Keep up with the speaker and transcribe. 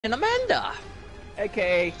And Amanda,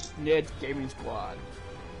 aka NED Gaming Squad.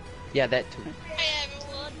 Yeah, that too. Hey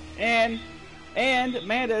everyone. And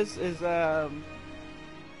Amanda's is Amanda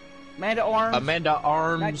Arms. Amanda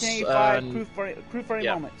Arms. 1985 proof for any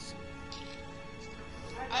yeah. moments.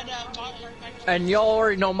 I know. And y'all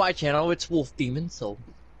already know my channel. It's Wolf Demon. So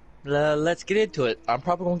let's get into it. I'm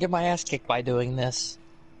probably gonna get my ass kicked by doing this.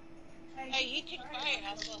 Hey, you kicked my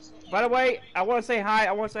ass last night. By the way, I want to say hi.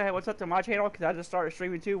 I want to say hey, what's up to my channel because I just started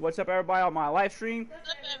streaming too. What's up, everybody, on my live stream? What's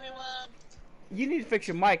up, everyone? You need to fix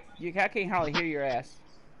your mic. I can't hardly hear your ass.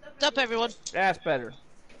 What's up, everyone? That's better.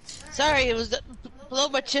 Sorry, it was below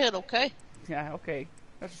my chin, okay? Yeah, okay.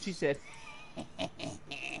 That's what she said.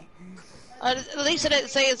 At least I didn't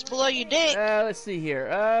say it's below your dick. Let's see here.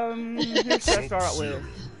 Who should I start out with?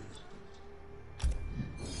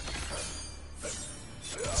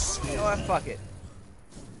 You know what? Fuck it.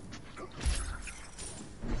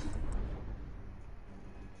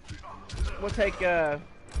 We'll take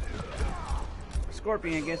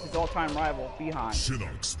Scorpion against his all-time rival, Behan.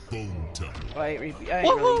 Shinnok's Bone Temple.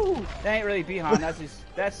 Well, that ain't really Behan.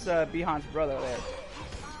 That's Behan's brother there.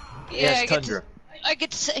 Yeah, Yes, Tundra. I get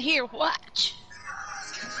to sit here watch.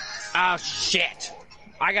 Oh shit!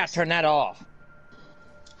 I gotta turn that off.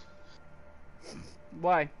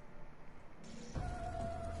 Why?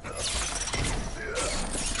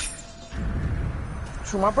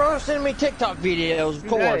 So my brother sending me TikTok videos, of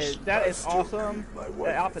course. That is awesome.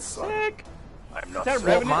 That outfit's sick. I'm not Is that so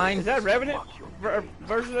Revenant? mine. Is that Revenant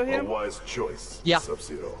version of a him? wise choice. Yeah.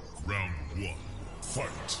 Sub-Zero. Round one.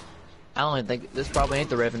 Fight. I don't even think this probably ain't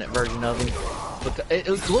the Revenant version of him. It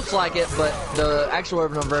looks like it, but the actual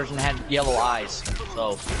Revenant version had yellow eyes.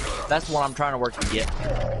 So that's what I'm trying to work to get.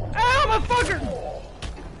 Ow, motherfucker!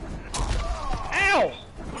 Ow!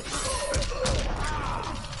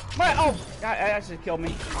 What? Oh, that just killed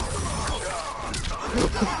me.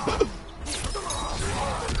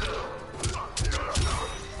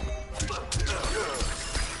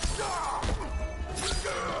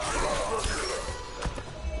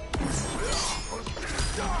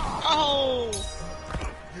 Oh!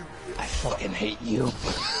 I fucking hate you.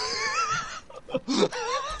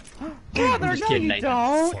 Brother, I'm just no, kidding, you Nathan.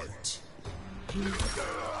 don't. Fight.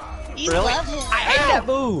 You Really? love him. I hate that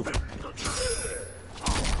move.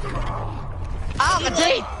 Oh, my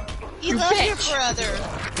teeth! You You love your bitch. brother.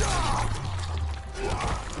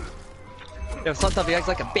 Yo, sometimes he acts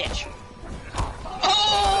like a bitch.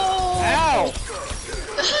 Oh! Ow!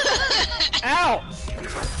 Ow!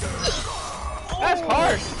 That's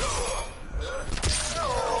harsh.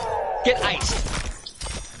 Get iced.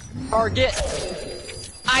 Or get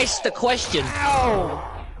iced the question. Ow!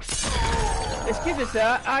 Excuse me,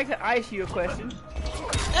 sir. I can ice you a question.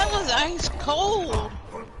 That was ice cold.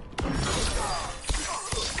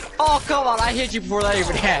 Oh, come on. I hit you before that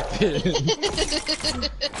even happened.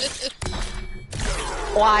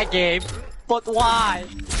 Why, Gabe? But why?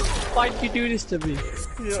 Why did you do this to me?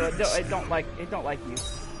 You know, I don't like you.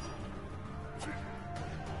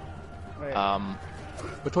 Wait,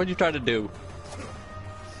 Which one you trying to do?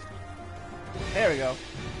 there we go.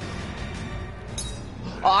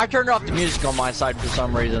 Oh, I turned off the music on my side for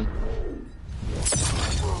some reason.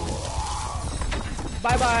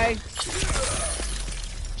 Bye bye.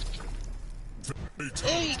 Ooh,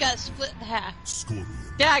 you got split in half. Scorpion.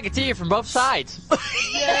 Yeah, I can see it from both sides.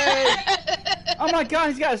 Yay! Oh my god,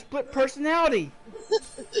 he's got a split personality.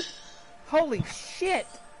 Holy shit!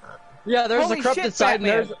 Yeah, there's Holy the corrupted shit, side,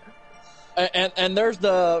 Batman. and there's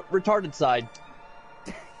the retarded side.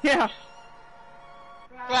 Yeah.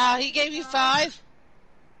 Wow, he gave you 5?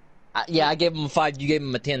 Yeah, I gave him a 5, you gave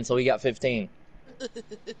him a 10, so he got 15.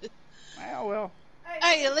 Oh well.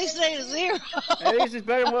 Hey, at least it ain't a 0. At least it's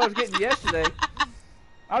better than what I was getting yesterday.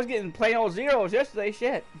 I was getting plain old zeros yesterday.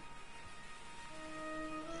 Shit.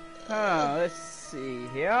 Let's see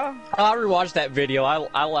here. I rewatched that video.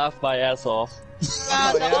 I laughed my ass off.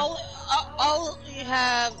 Oh, yeah? All you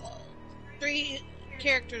have 3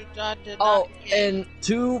 characters I did Oh, not get. and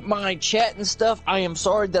to my chat and stuff, I am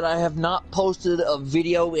sorry that I have not posted a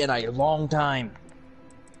video in a long time.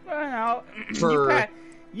 Well, For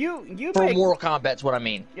you for make Mortal Kombat's what I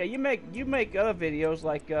mean. yeah you make other videos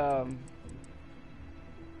like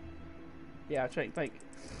yeah, I'm trying to think.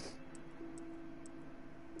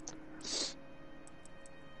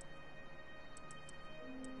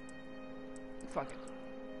 Fuck it.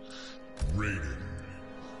 Raiden.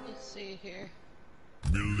 Let's see here.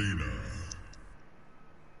 Melina.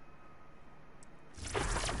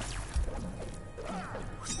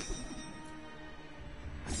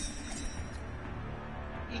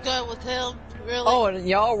 You go with him? Really? Oh, and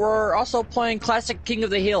y'all were also playing Classic King of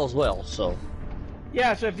the Hill as well, so.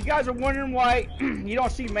 Yeah, so if you guys are wondering why you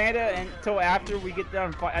don't see Manda until after we get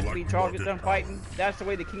done after me and Charles get done fighting, that's the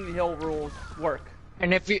way the King of the Hill rules work.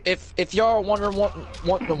 And if y'all are wondering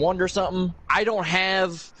wanting to wonder something, I don't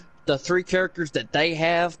have the 3 characters that they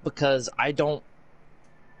have because I don't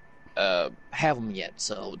have them yet,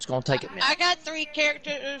 so it's gonna take a minute. I got 3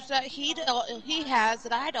 characters that he has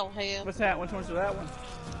that I don't have. What's that? Which one's that one?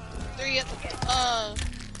 3 at the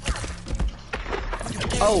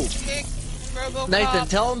Oh, RoboCop. Nathan,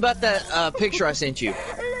 tell them about that picture I sent you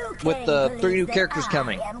with the 3 new characters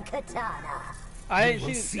coming. I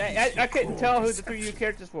didn't see. I couldn't tell who the 3 new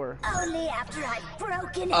characters were. Only after I've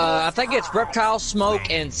broken I think it's Reptile, Smoke,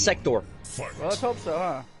 and Sector. Well, let's hope so,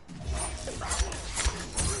 huh?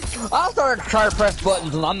 I started to try to press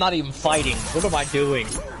buttons and I'm not even fighting. What am I doing?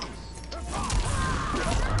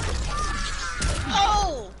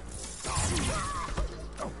 Oh!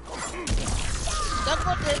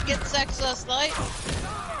 Someone did get sex last night.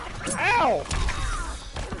 Ow!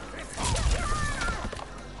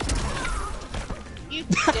 You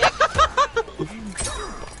dick.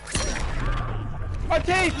 My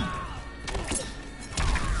teeth!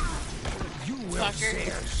 You will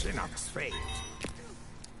share Shinnok's fate.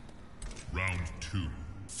 Round 2.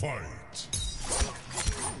 Fight.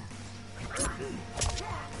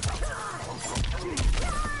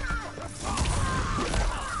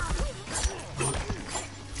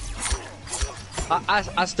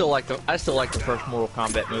 I still like the first Mortal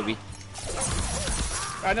Kombat movie.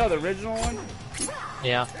 I know the original one.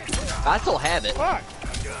 Yeah, I still have it. Fuck!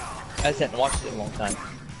 I just hadn't watched it in a long time.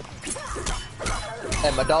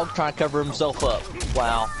 And my dog's trying to cover himself up.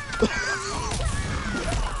 Wow.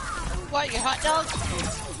 What, your hot dog?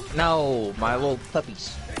 No, my little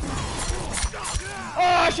puppies. Oh,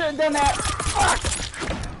 I should have done that. Fuck!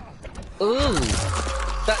 Ooh.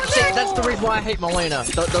 That's the reason why I hate Melina.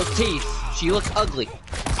 Those teeth. She looks ugly.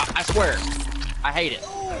 I swear. I hate it.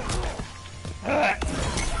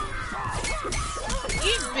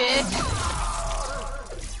 You bitch.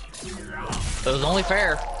 It was only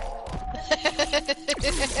fair.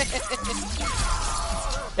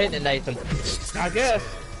 Isn't it, Nathan? I guess.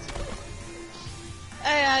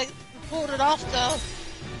 Hey, I pulled it off though.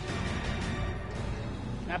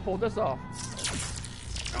 I pulled this off.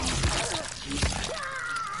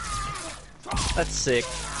 That's sick.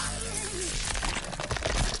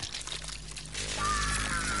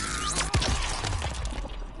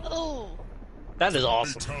 Oh, That is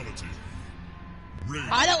awesome. Fatality.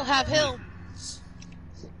 I don't have him.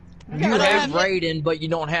 You I don't have have Raiden, but you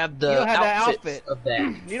don't have the You don't have that outfits outfit. of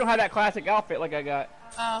that. You don't have that classic outfit like I got.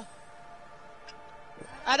 I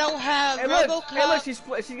don't have Hey look, RoboCop. hey look,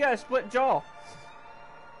 she got a split jaw.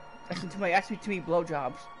 Actually, too many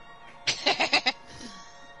blowjobs.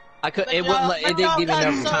 I could. But It wouldn't. no, It my didn't dog give me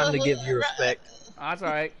enough got time to so- give you respect. Oh, that's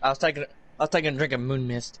alright. I was taking a drink of Moon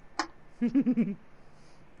Mist.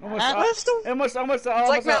 Almost thought you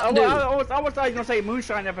were gonna say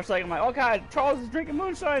moonshine there for a second. I'm like, oh god, Charles is drinking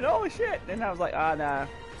moonshine. Holy shit! And I was like, ah, nah.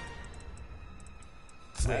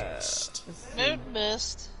 Frost. Moon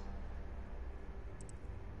Mist.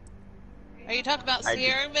 Are you talking about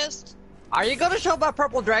Sierra Mist? Are you gonna show my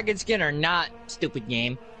purple dragon skin or not? Stupid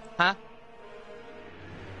game, huh?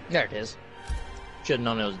 There it is. Should have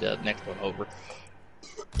known it was the next one over.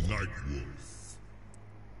 Nightwolf.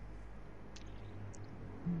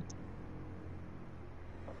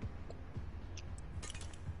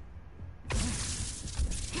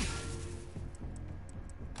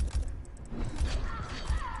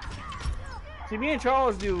 See, me and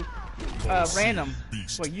Charles do random.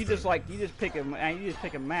 Well, you just pick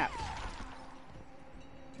a map.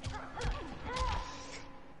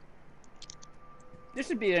 This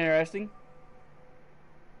should be interesting.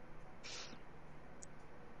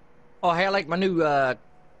 Oh, hey, I like my new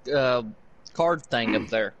card thing up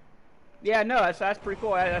there. Yeah, no, that's pretty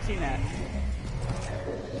cool. I seen that.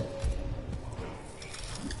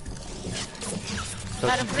 So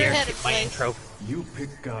Had a you dare three-headed get my place. intro. You pick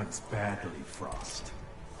gods badly, Frost.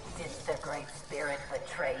 Did the Great Spirit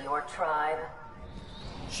betray your tribe?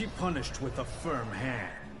 She punished with a firm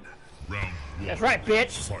hand. Round 1. That's right,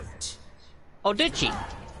 bitch. Fight. Oh, did she?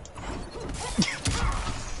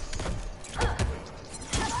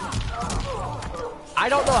 I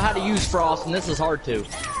don't know how to use Frost, and this is hard to.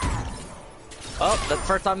 Oh, that's the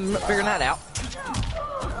first time I'm figuring that out.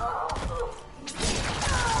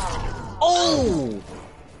 Oh!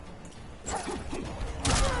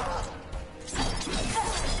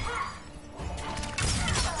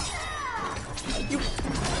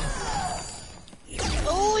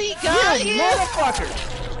 Oh, he got You you! motherfucker!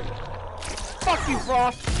 Fuck you,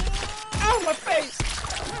 Frost! Ow, my face!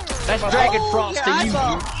 That's Dragon Frost your to you.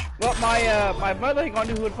 eyeball. Well, my mother ain't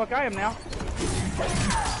gonna know who the fuck I am now.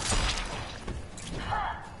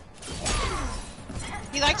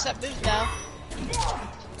 He likes that move now.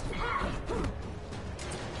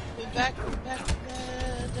 Move back, move back. Da,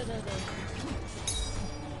 da, da.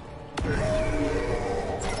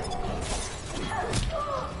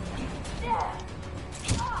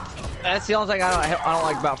 That's the only thing I don't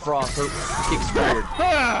like about Frost. Her kick's weird.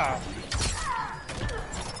 Ah!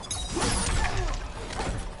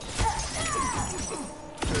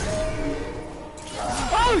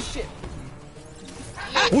 Oh shit!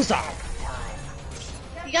 What's up?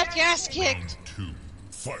 You got your ass kicked. Two,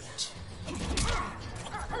 fight.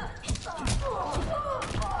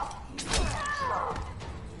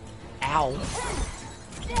 Ow.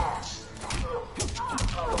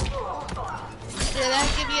 Did that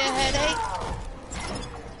give you a headache?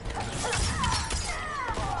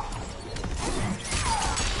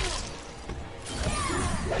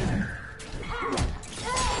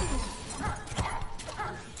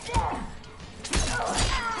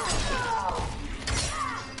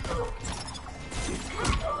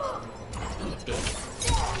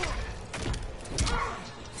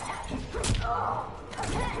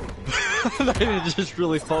 They just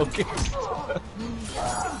really focused.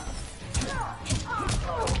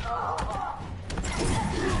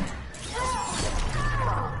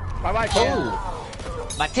 Bye bye,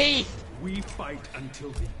 Oh, my teeth. We fight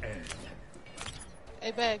until the end.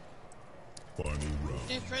 Hey, Beg. Final round.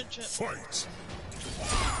 New friendship. Fight.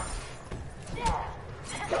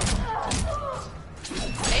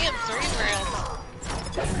 Damn, 3 rounds.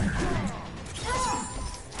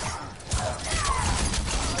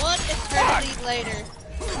 One eternity later.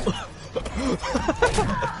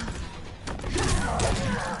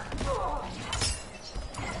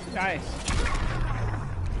 Nice.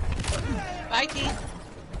 Bye, Keith.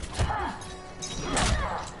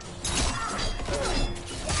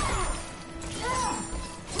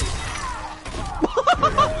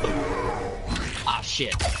 Ah,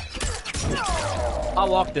 shit. I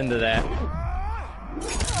walked into that.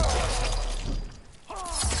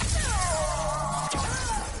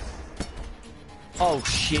 Oh,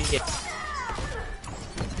 shit.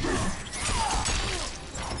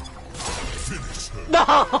 No!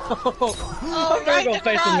 Oh, I'm right gonna go in the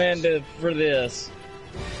face crotch. Amanda for this.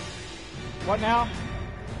 What now?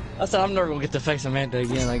 I said I'm never gonna get to face Amanda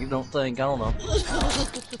again. I don't think. I don't know.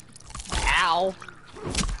 Ow!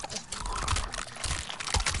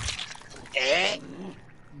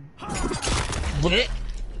 Blech.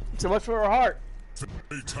 So much for her heart.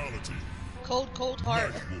 Fatality. Cold, cold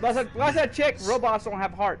heart. Last I checked, robots don't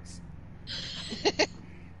have hearts.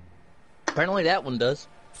 Apparently that one does.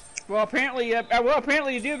 Well, apparently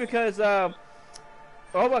you do because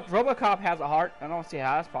RoboCop has a heart. I don't see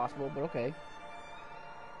how that's possible, but okay.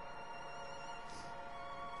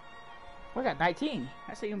 We got 19.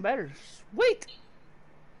 That's even better. Sweet.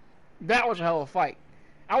 That was a hell of a fight.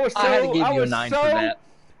 I was so. I had to give you a 9 for that.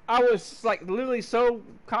 I was like literally so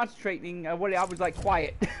concentrating. I was like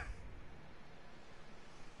quiet.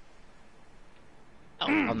 Oh,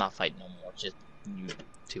 I'm not fighting no more. Just you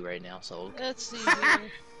two right now. So Let's see here.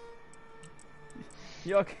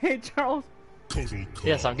 You okay, Charles? Total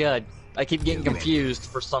yes, I'm good. I keep getting confused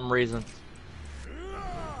for some reason.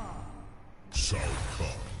 Shao Kahn.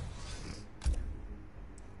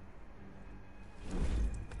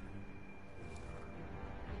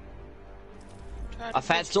 Try to A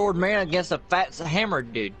fat sword man against a fat hammer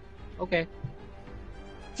dude. Okay.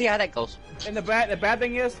 See how that goes. And the bad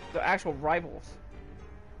thing is the actual rivals.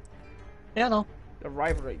 Yeah, no. The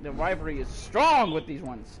rivalry is strong with these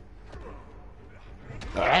ones.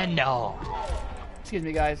 And no. Excuse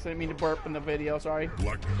me, guys. I didn't mean to burp in the video. Sorry.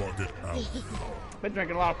 Black Market Out. Been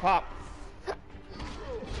drinking a lot of pop. I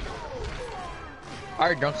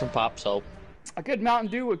already drunk some pop, so. A good Mountain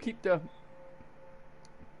Dew would keep the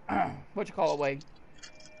what you call it away.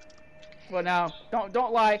 Well, now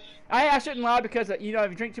don't lie. I shouldn't lie because you know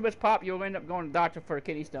if you drink too much pop, you'll end up going to the doctor for a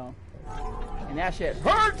kidney stone, and that shit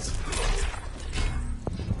hurts.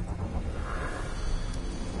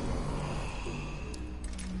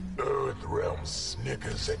 Earthrealm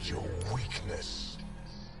snickers at your weakness.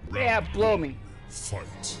 Yeah, blow me.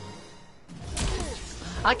 Fight.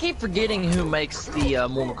 I keep forgetting who makes the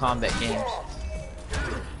Mortal Kombat games.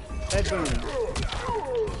 Red Boom.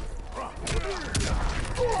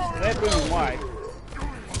 Red Boom, why?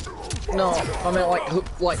 No, I mean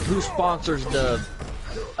like who sponsors the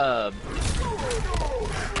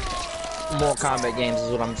Mortal Kombat games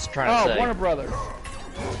is what I'm just trying to Oh, say. Warner Brothers.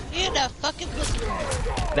 You the fucking pussy.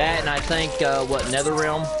 That and I think what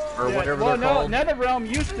NetherRealm or whatever well, they're no, called. NetherRealm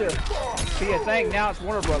used to be a thing. Now it's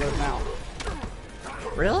Warner Brothers now.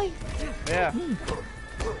 Really? Yeah.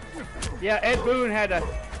 Yeah, Ed Boon had a.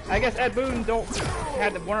 I guess Ed Boon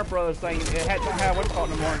had the Warner Brothers thing. It don't have what's called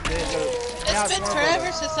no more. Now It's been Warner forever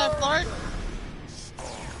Brothers. since I've learned.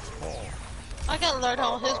 I gotta learn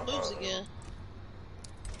all his moves again.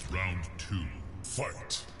 Round 2.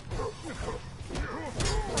 Fight.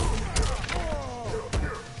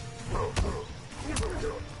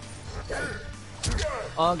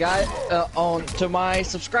 Guys, on to my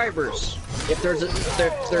subscribers. If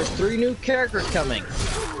there's 3 new characters coming,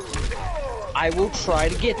 I will try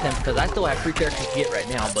to get them because I still have 3 characters to get right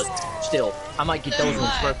now. But still, I might get those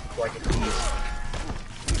ones first before I get these.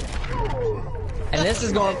 And this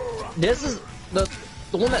is the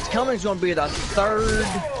one that's coming is going to be the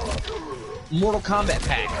 3rd Mortal Kombat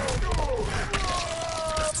pack.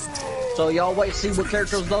 So y'all wait to see what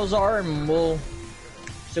characters those are, and we'll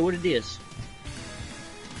see what it is.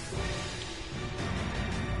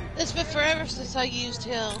 It's been forever since I used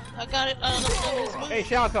him. I got it on his move. Hey,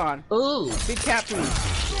 Shao Kahn. Ooh. Big cat food.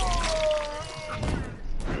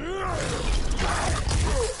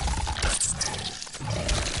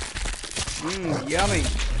 Yummy.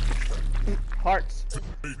 Hearts.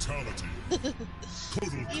 Fatality. Total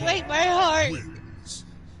You ate my heart. wins.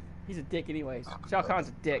 He's a dick anyways. Shao Kahn's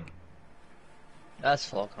a dick. That's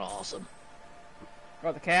fucking awesome.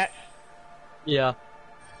 Got the cat. Yeah.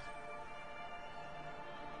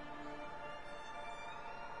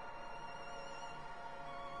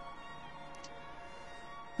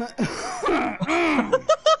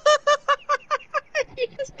 He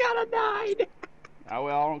just got a 9. Oh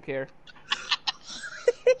well, I don't care.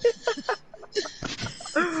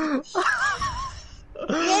 You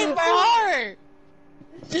ate my heart.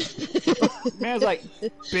 Man's like,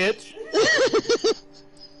 bitch.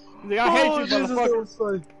 He's like, I hate you,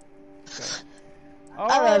 motherfucker.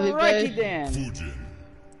 I love you, Alrighty babe. then. Fujin.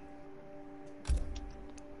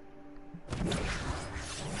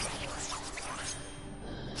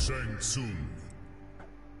 Shang Tsung.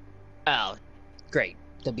 Oh, great.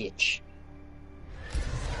 The bitch.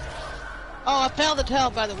 Oh, I found the tail,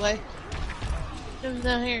 by the way. It was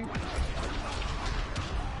down here.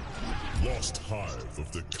 Lost Hive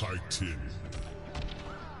of the Kaitin.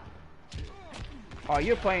 Oh,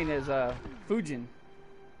 you're playing as Fujin.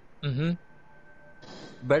 Mm-hmm.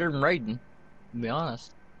 Better than Raiden, to be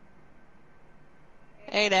honest.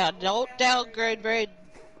 Hey now, don't downgrade Braden.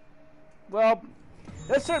 Well,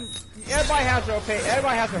 there's certain. Everybody has their opinion.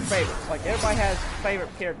 Everybody has their favorites. Like everybody has favorite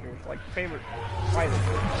characters, like favorite fighters.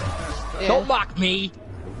 Yeah. Don't mock me.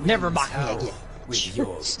 Never mock me again. With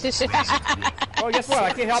yours. Well, guess what?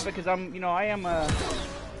 I can't help it because I'm, I am. Oh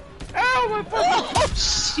my fucking! Oh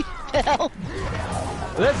shit! Hell.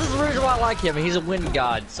 This is the reason why I like him. He's a wind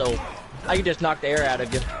god, so I can just knock the air out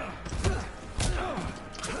of you.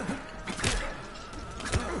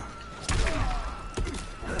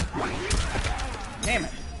 Damn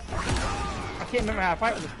it! I can't remember how to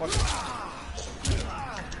fight with this fucker.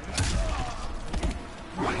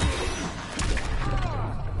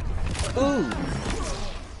 Ooh.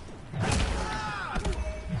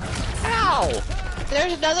 Ow!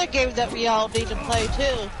 There's another game that we all need to play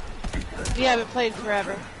too. We haven't played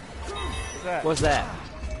forever. What's that? What's that?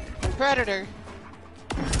 Predator.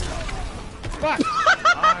 Fuck!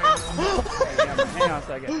 Hang on a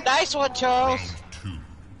second. Nice one, Charles. Round 2.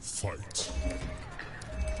 Fight.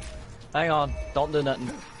 Hang on. Don't do nothing.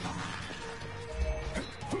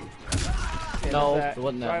 Okay, No, what's that? it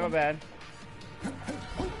wasn't that Sorry, my one. bad.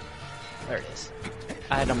 There it is.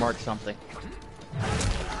 I had to mark something.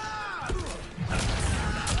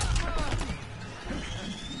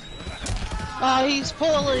 Oh, he's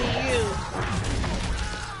pulling you.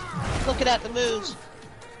 Looking at the moves.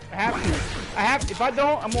 I have to. I have to. If I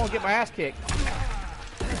don't, I'm gonna get my ass kicked.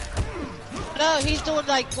 No, he's doing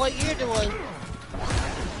like what you're doing.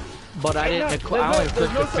 But I didn't. There's I only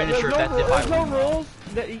clicked the finisher. That's if there's no I. rules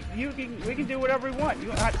that we can do whatever we want. You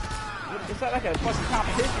don't have, it's not like a fucking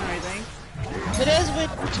competition or anything. It is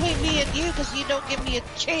between me and you because you don't give me a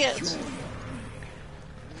chance.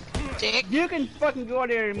 Dick. You can fucking go out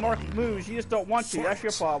there and mark moves. You just don't want to. That's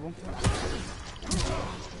your problem.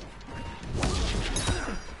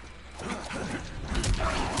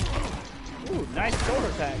 Ooh, nice shoulder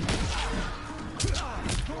attack.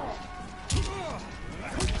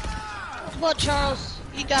 Come on, Charles.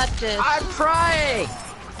 You got this. I'm trying.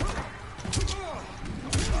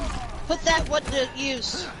 Put that one to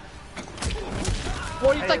use.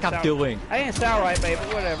 What do you think I'm doing? I didn't sound right, baby.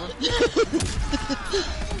 Whatever.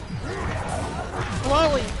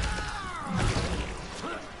 Chloe.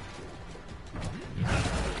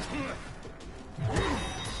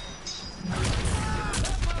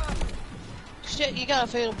 Shit, you got a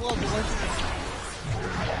fatal blow, boy.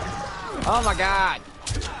 Oh my god!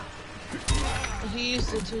 He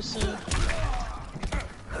used it too soon.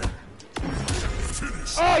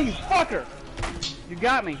 Oh, you fucker! You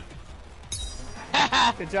got me.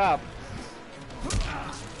 Good job.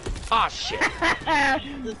 Ah, shit.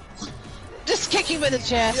 Just kick him in the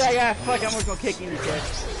chest. Yeah, fuck, I'm just gonna kick you in the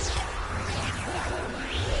chest.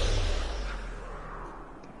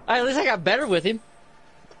 At least I got better with him.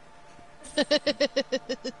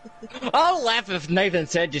 I'll laugh if Nathan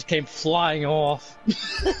said just came flying off.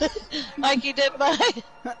 Like you did mine.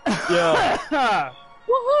 Yeah.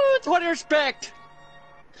 Woohoo! It's what you respect.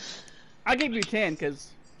 I'll give you 10,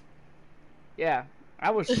 cause yeah,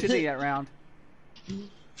 I was shitty that round.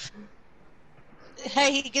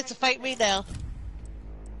 Hey, he gets to fight me now.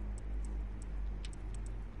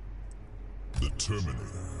 The Terminator.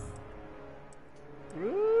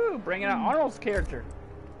 Ooh, bringing out Arnold's character.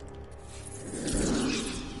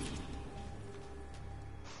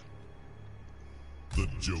 The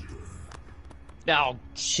Joker. Oh,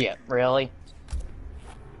 shit, really?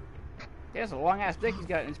 Yeah, it's a long ass dick he's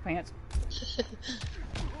got in his pants.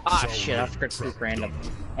 Ah, shit, I forgot to click random.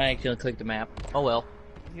 I accidentally clicked the map. Oh well.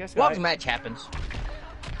 Yes, Well, guys. the match happens.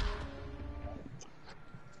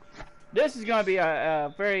 This is gonna be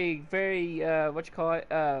a very, very, what you call it?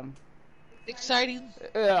 Exciting.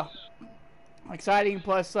 Exciting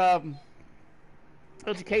plus,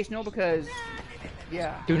 educational because,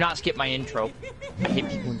 yeah. Do not skip my intro. I hate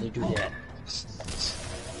people when they do that.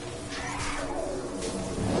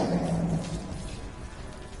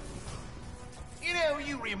 You know,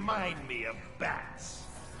 you remind me of Bats.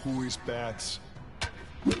 Who is Bats?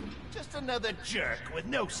 Just another jerk with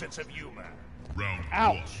no sense of humor. Round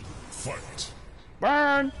Ouch. 1. Fight.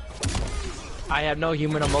 Burn! I have no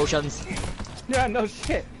human emotions. Yeah, no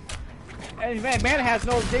shit. And man has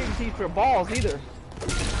no dignity for balls either.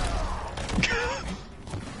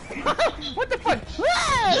 What the fuck?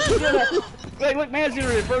 Like, look, man's doing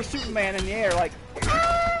a reverse Superman in the air, like,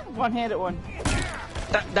 one-handed one.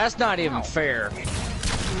 That's not even fair.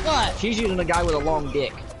 What? She's using a guy with a long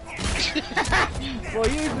dick. Well,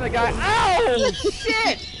 you're using the guy. Oh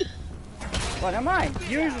shit! Well, never mind.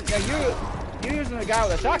 You're using the guy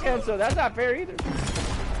with a shotgun, so that's not fair either.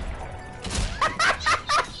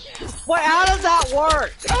 What? How does that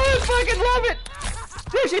work? I fucking love it.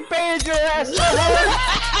 Dude, she baited your ass.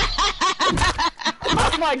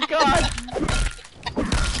 Oh my god.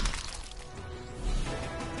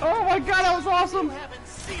 Oh my god, that was awesome.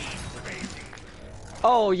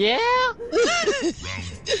 Oh yeah?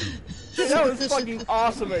 Dude, that was fucking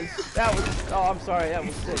awesome. That was. Oh, I'm sorry. That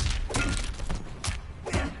was sick.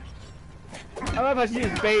 I love how she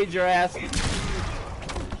just baited your ass.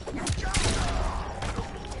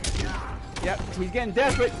 Yep, he's getting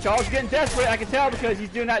desperate. Charles is getting desperate. I can tell because he's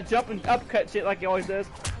doing that jumping uppercut shit like he always does.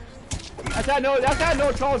 That's how I know. That's how I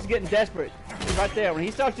know Charles is getting desperate. He's right there. When he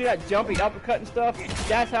starts doing that jumping uppercut and stuff,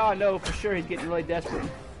 that's how I know for sure he's getting really desperate.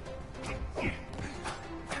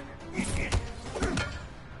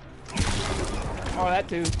 Oh, that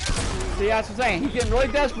too. See, that's what I'm saying. He's getting really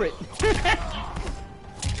desperate.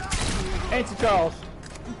 Ain't you, Charles?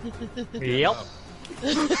 Yep.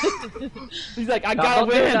 He's like, I Now, gotta don't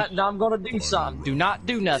do win. that. Now I'm gonna do something. Do not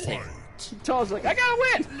do nothing. Charles is like, I gotta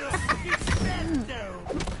win.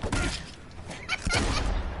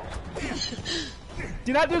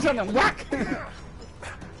 Do not do something. Whack.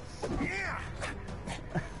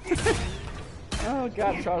 Oh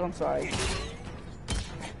God, Charles, I'm sorry.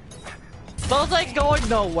 Those ain't going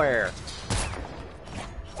nowhere.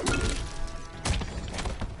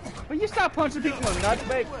 Will you stop punching people in the nuts,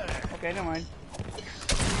 babe? Okay, never mind.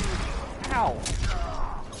 Ow.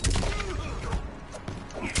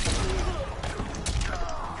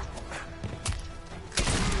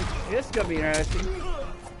 This is gonna be interesting.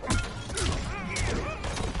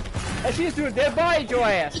 And she just threw a dead body at your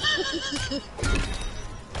ass.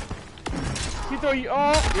 She threw you.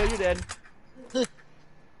 Oh, yeah, you're dead.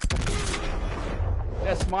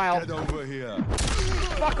 That smile. Get over here.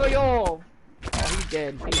 Fuck you! Oh, he's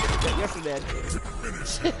dead. He's dead. Yes, you're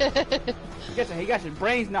dead. He got his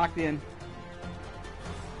brains knocked in.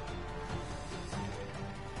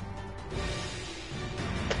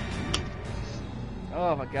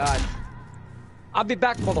 Oh my god. I'll be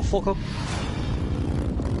back, motherfucker.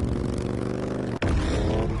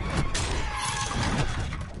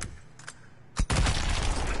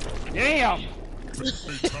 Damn!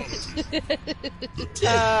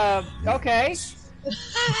 Okay.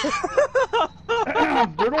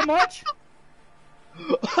 Brutal much?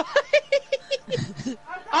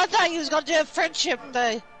 I thought you was gonna do a friendship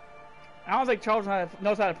day. I don't think Charles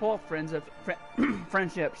knows how to pull up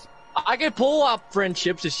friendships. I can pull up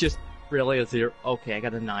friendships. It's just really a 0. Okay, I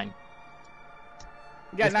got a 9.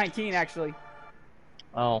 You got 19 actually.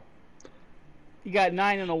 Oh. You got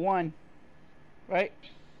 9 and a 1, right?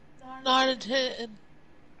 9 and 10.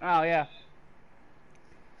 Oh yeah.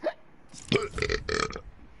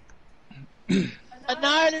 A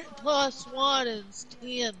 9 plus 1 is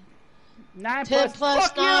 10. 9 10 plus. plus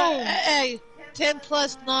Fuck 9. you! Hey, 10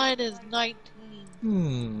 plus 9 is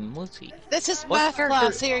 19. Let's see. This is What math character-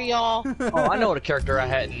 class here, y'all. Oh, I know what a character I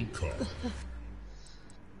hadn't.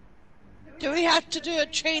 Do we have to do a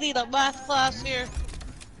training of math class here?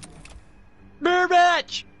 Bear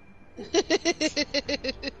match!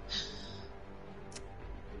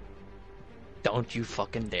 Don't you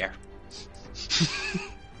fucking dare.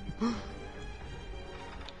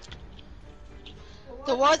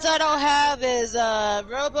 The ones I don't have is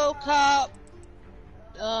RoboCop,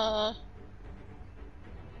 the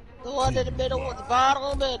one in the middle with the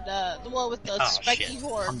bottom, and the one with the spiky shit. I'm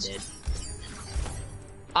horns. dead.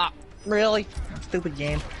 Ah, really? Stupid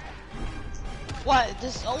game. What?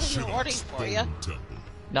 This is only a warning for you.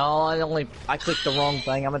 No, I clicked the wrong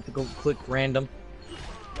thing. I meant to go click random.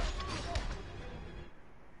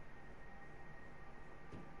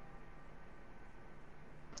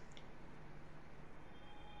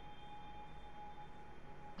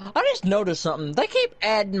 I just noticed something. They keep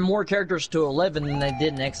adding more characters to 11 than they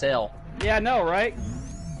did in XL. Yeah, I know, right?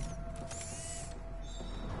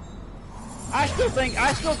 I still think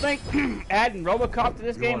adding RoboCop to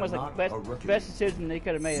this game was like the best decision they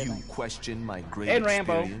could have made. You question my great And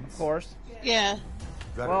Rambo, experience? of course. Yeah.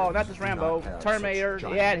 Well, not just Rambo, Terminator.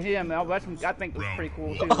 They added him. That's I think was pretty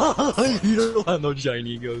cool too. You don't have no shiny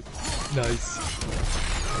egos. Nice.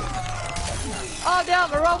 Oh, down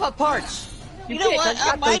the robot parts. You know what?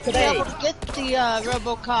 I might be able to get the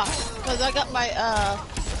RoboCop because I got my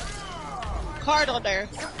card on there.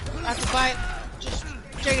 I can buy it just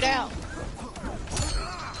straight out.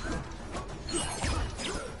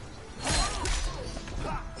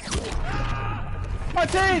 My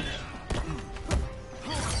teeth!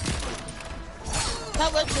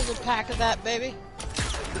 How much is a pack of that, baby?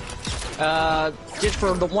 Just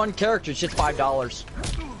for the one character, it's just $5.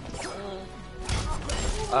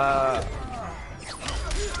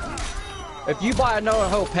 If you buy another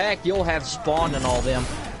whole pack, you'll have Spawn and all them.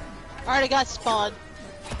 I already got Spawn.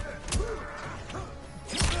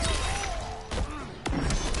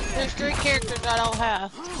 There's 3 characters I don't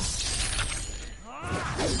have.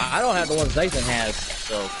 I don't have the ones Nathan has,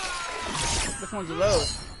 so. Which ones are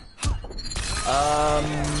those?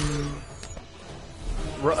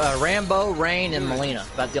 Rambo, Rain, and Melina.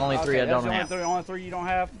 About the only 3 I don't have. The only 3 you don't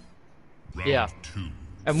have? Yeah.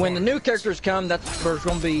 And when the new characters come, there's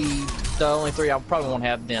going to be the only 3 I probably won't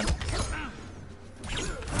have then.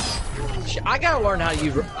 I gotta learn how to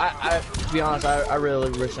use. To be honest, I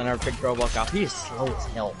really wish I never picked RoboCop. He is slow as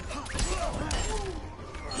hell.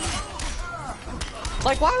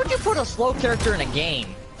 Like, why would you put a slow character in a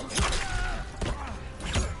game?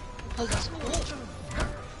 Because it's cool.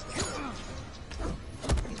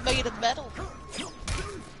 He's made of metal.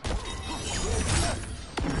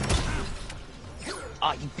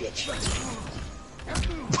 Oh, you bitch.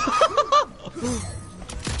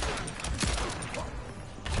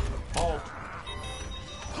 Oh.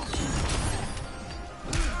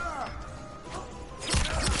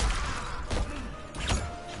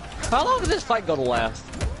 How long is this fight gonna last?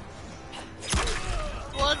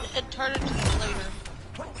 One eternity later.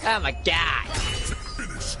 Oh my god.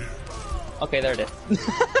 Okay, there it is.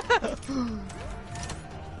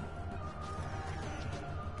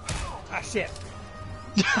 Ah, shit.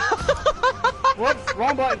 Whoops,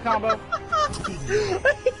 wrong button combo.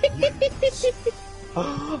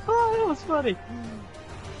 Oh, that was funny.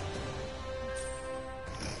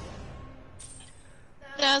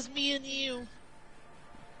 That's me and you.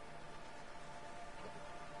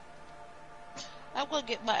 I'm gonna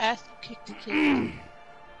get my ass kicked again.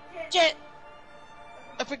 Shit!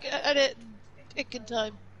 I forgot I didn't pick in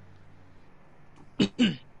time.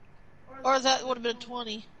 Or that would have been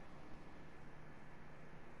 20.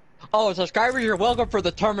 Oh, subscribers, you're welcome for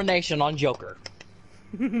the termination on Joker.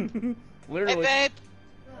 Literally. Hey, babe.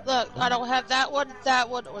 Look, I don't have that one,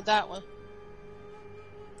 or that one.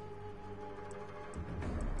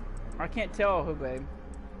 I can't tell who, babe.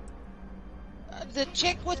 The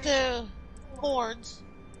chick with the horns.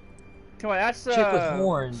 Come on, that's Chick with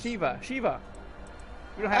horns. Shiva.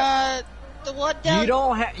 We don't have. The one down. You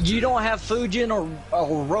don't have Fujin or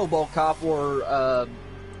RoboCop or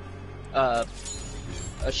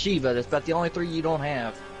a Shiva. That's about the only 3 you don't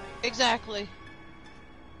have. Exactly.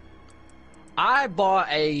 I bought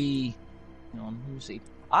a. Let me see.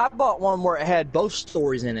 I bought one where it had both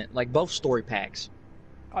stories in it, like both story packs.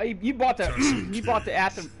 Oh, you bought the you bought the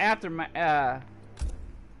aftermath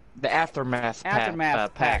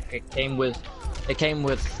pack. It came with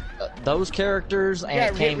those characters,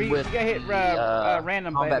 and it came with you got hit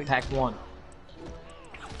random, Combat baby. Pack 1.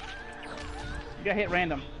 You got hit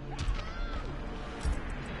random.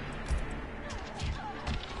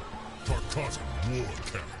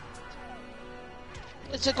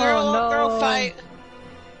 It's a girl fight.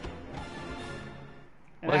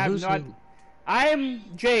 And Wait, I have who's no idea. I'm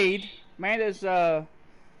Jade. Amanda's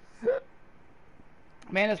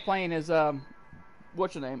playing as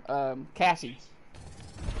what's her name? Cassie.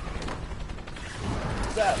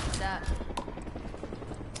 What's up?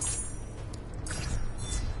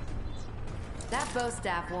 That bow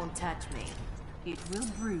staff won't touch me. It will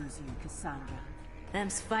bruise you, Cassandra.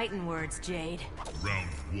 Them's fighting words, Jade. Round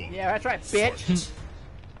 1. Yeah, that's right, bitch.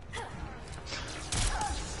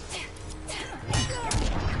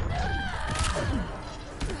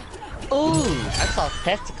 Ooh, I saw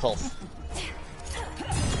testicles.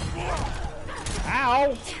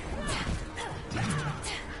 Ow!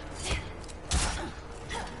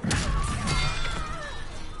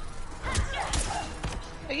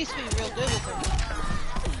 I used to be real good with her.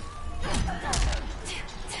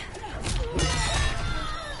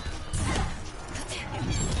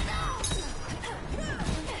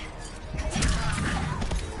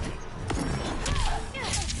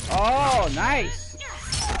 Oh, nice!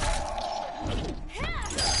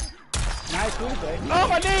 Nice move, babe. Oh,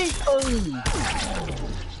 my knee!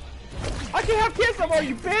 I can't have kids no more,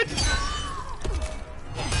 you bitch!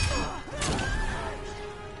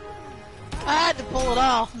 I had to pull it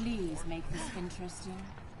off. Please make this interesting.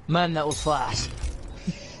 Man, that was fast.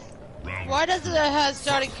 Why doesn't it have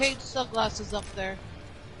Johnny Cage sunglasses up there?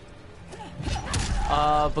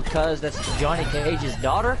 Because that's Johnny Cage's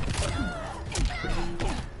daughter.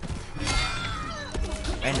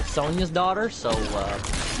 And it's Sonya's daughter, so,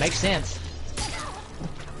 makes sense.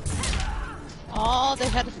 Oh, they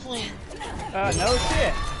had a fling. No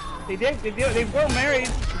shit. They were married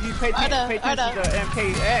if you pay attention to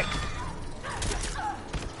MKX.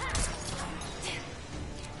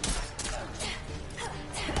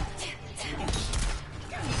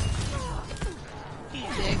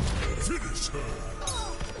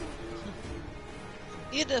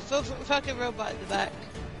 You had a fucking robot in the back.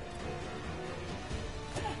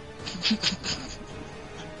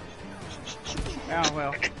 Oh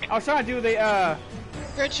well. I was trying to do the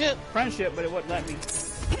friendship, but it wouldn't let me.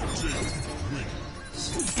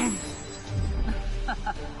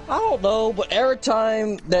 I don't know, but every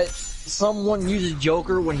time that someone uses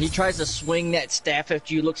Joker, when he tries to swing that staff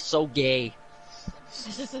at you, looks so gay.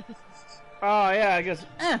 Oh yeah, I guess.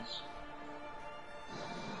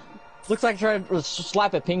 Looks like trying to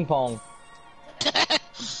slap a ping pong.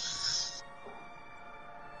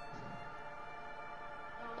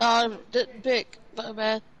 Didn't pick, my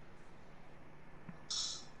bad.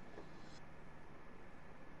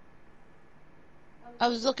 I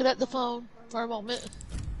was looking at the phone for a moment.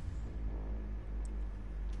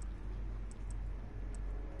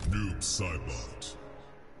 Noob Cybot.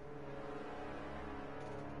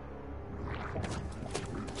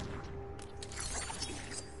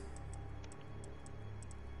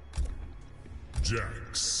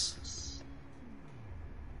 Jax.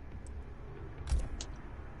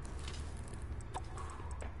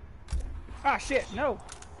 Ah shit, no.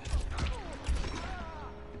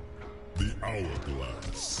 The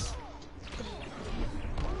Hourglass.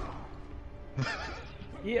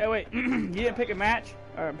 Yeah, wait. You didn't pick a match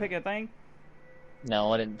or pick a thing?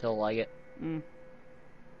 No, I didn't feel like it. Mm.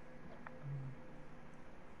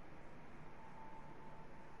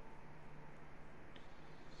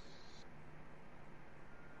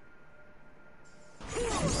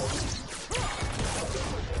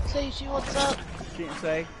 Say, what's up? She didn't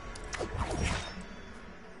say.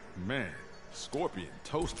 Man, Scorpion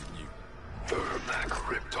toasted you. Ermac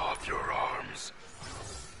ripped off your arms.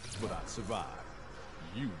 But I survived.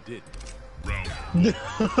 You didn't. Round 1.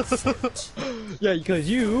 Yeah, because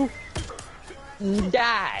you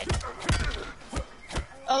died.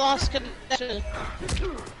 I lost connection.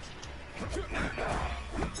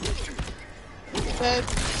 Babe.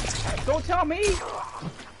 Don't tell me!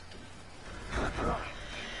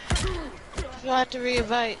 You'll have to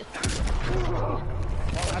re-invite.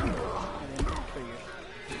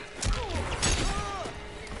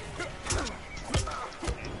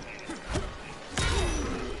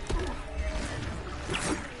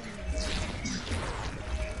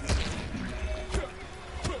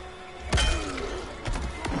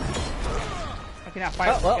 cannot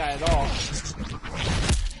fight with this guy at all.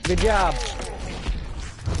 Good job.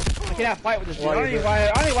 I cannot fight with this dude. I don't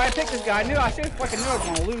know why I picked this guy. I should have fucking knew I was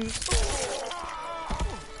gonna lose.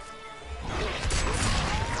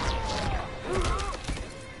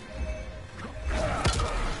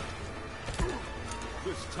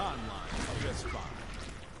 This timeline just fine.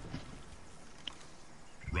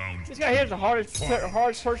 Round This guy here is the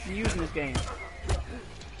hardest person to use in this game.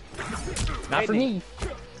 Not for me.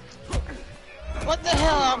 What the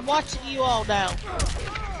hell? I'm watching you all now.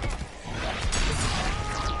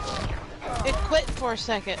 It quit for a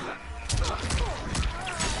second.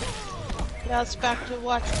 Now it's back to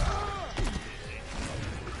watching.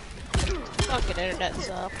 Fucking internet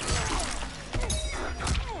stuff.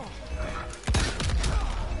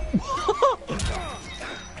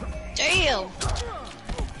 Damn!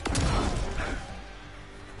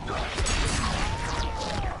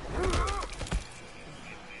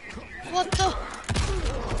 What the?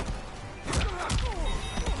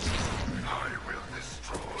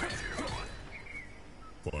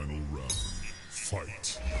 final round.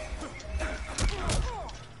 Fight.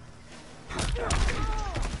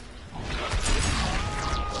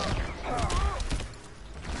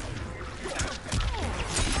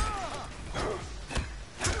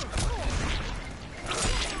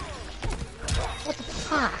 What the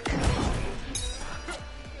fuck?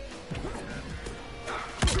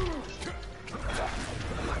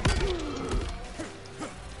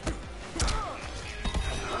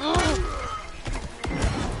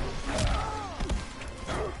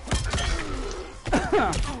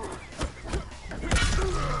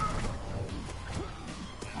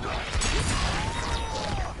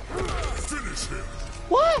 Finish him.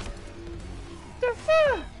 What? The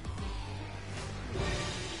fuck?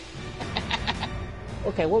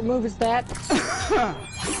 Okay, what move is that?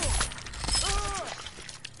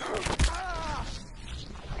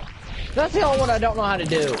 That's the only one I don't know how to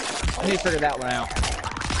do. I need to figure that one out.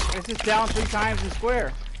 It's just down 3 times in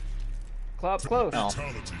square. Club close. No.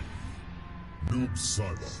 Fatality. Noob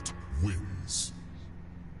Saibot wins.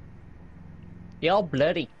 Y'all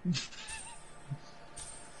bloody.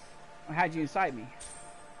 How'd you incite me?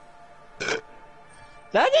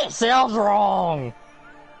 That just sounds wrong.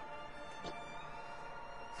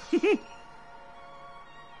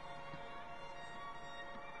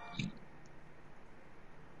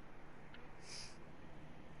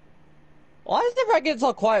 Why is everybody getting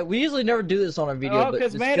so quiet? We usually never do this on a video, Oh, but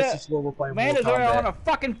because it's this is where we're playing Amanda's Mortal already on Kombat. a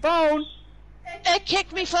fucking phone. It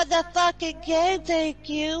kicked me from the fucking game, thank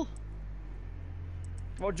you.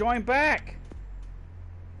 Well, join back.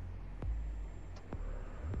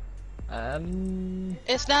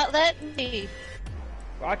 It's not letting me.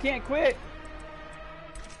 Well, I can't quit.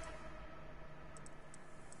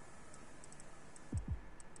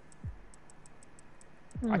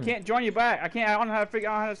 I can't join you back. I can't. I don't know how to figure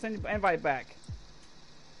out how to send the invite back.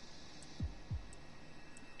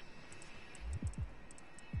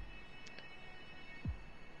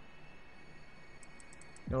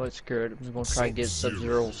 You know what's scared? I'm just gonna try and get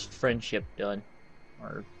Sub-Zero's friendship done.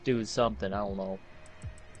 Or do something, I don't know.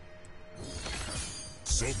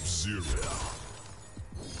 Sub-Zero.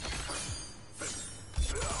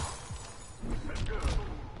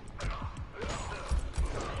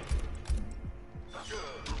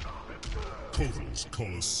 Total's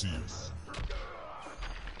Coliseum.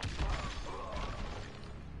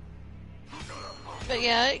 But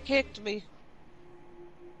yeah, it kicked me.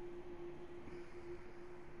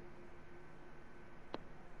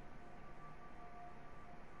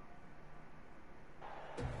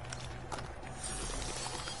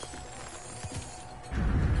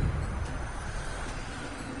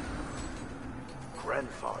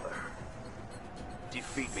 Grandfather,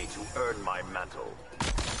 defeat me to earn my mantle.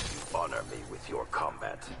 Honor me with your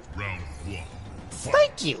combat. Round 1. Fight.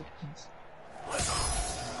 Thank you!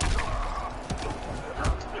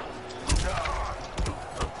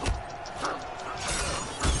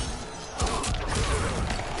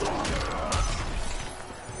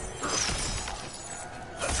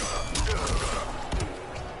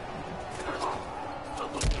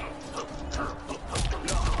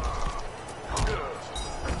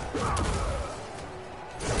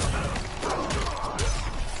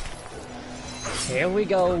 Here we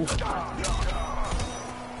go.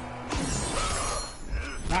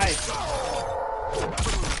 Nice.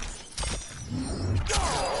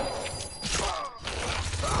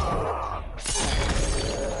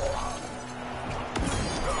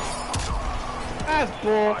 That's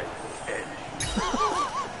bull.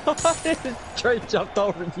 Trey jumped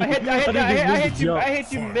over you. I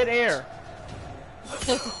hit you midair.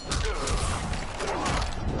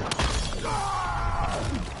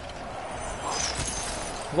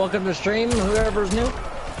 Welcome to stream, whoever's new.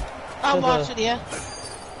 I'm watching, yeah.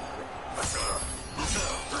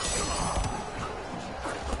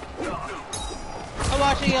 I'm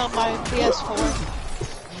watching on my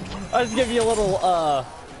PS4. I'll just give you a little,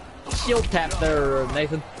 shield tap there,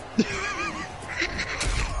 Nathan.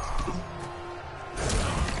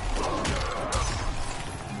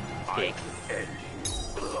 I end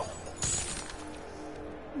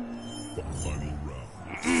Final round.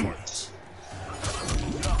 Fight.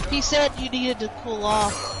 He said you needed to cool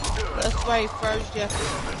off. That's why he froze you.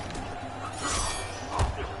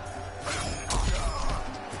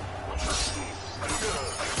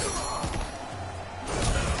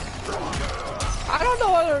 I don't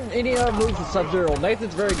know any other moves with Sub-Zero.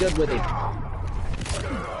 Nathan's very good with him.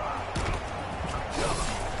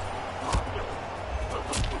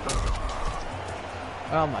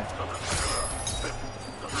 Oh my.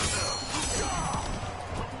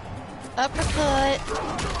 Uppercut.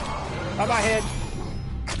 Bye-bye, head.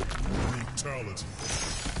 Brutality.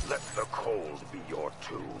 Let the cold be your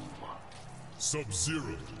tomb. Sub-Zero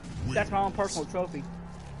wins. That's my own personal trophy.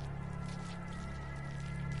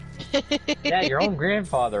 Yeah, your own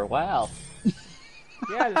grandfather. Wow.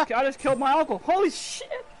 Yeah, I just killed my uncle. Holy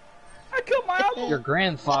shit! I killed my uncle. Your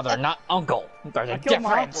grandfather, not uncle. There's a I killed my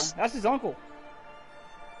uncle. difference. That's his uncle.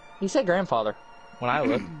 He said grandfather when I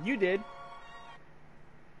looked. You did.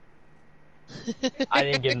 I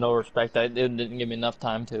didn't give him no respect. It didn't give me enough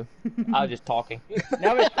time to. I was just talking.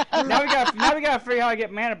 Now we gotta figure out how to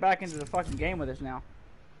get mana back into the fucking game with us now.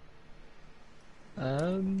 I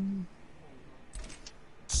don't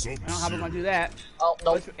know how we're gonna do that. Oh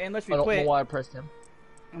no! Unless we I don't quit. know why I pressed him.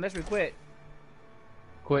 Unless we quit.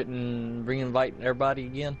 Quit and re-invite everybody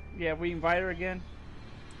again. Yeah, we invite her again.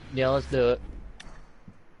 Yeah, let's do it.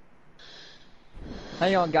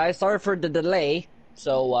 Hang on, guys. Sorry for the delay.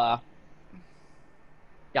 So,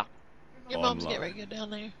 yeah. Your mom's getting ready to go down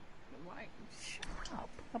there. Shut up.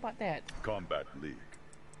 How about that? Combat League.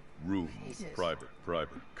 Room. Jesus. Private.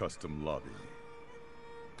 Custom lobby.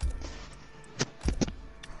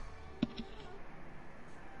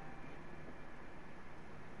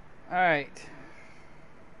 Alright.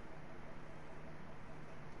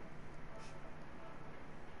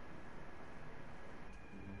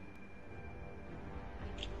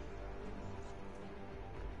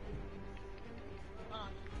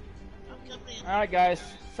 Alright guys,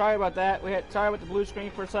 sorry about that. Sorry about the blue screen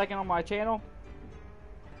for a second on my channel.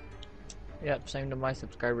 Yep, same to my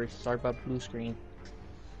subscribers. Sorry about blue screen.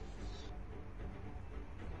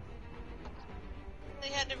 They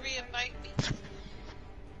had to re-invite me.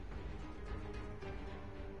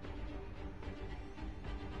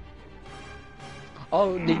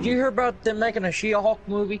 Oh, did you hear about them making a She-Hulk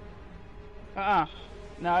movie? No,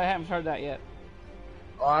 I haven't heard that yet.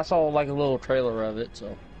 Oh, I saw like a little trailer of it,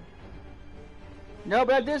 so. No,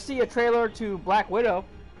 but I did see a trailer to Black Widow.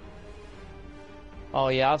 Oh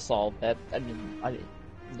yeah, I saw that.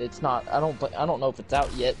 It's not. I don't know if it's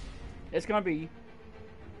out yet. It's gonna be.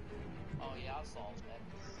 Oh yeah, I saw that.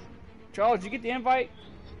 Charles, did you get the invite?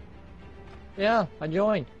 Yeah, I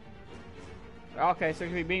joined. Okay, so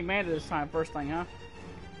you're gonna be being Manda this time, first thing, huh?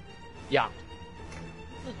 Yeah.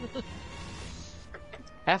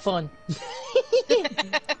 Have fun.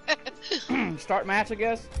 Start match, I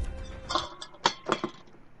guess.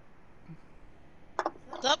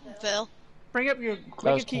 Something, Phil. Bring up your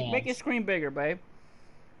make your screen bigger, babe.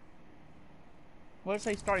 What did it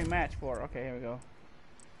say starting match for? Okay, here we go.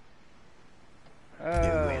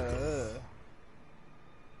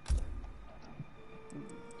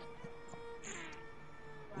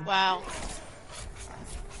 Wow.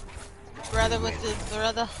 Brother with the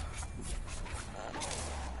brother.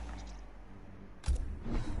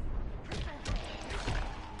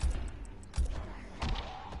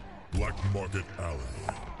 Black Market Alley.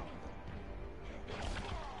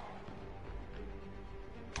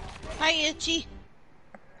 Hi, Itchy.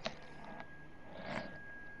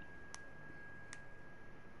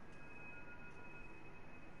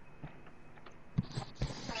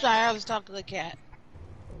 Sorry, I was talking to the cat.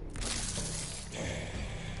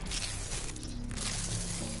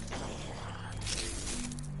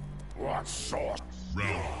 What sort?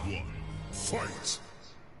 Round one. Fight.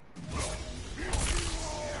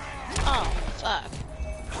 Oh, fuck.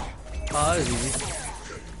 Oh, that was easy.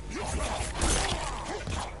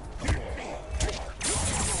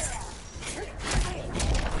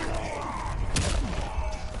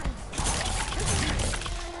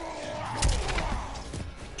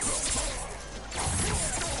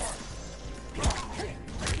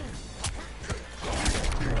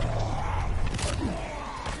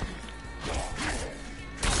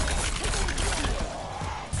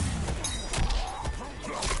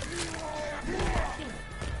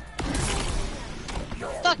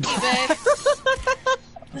 Fuck you, babe.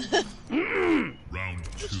 Round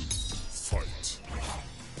 2, fight.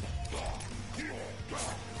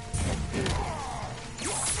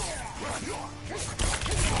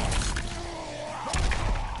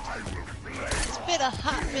 It's been a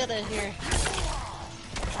hot minute here.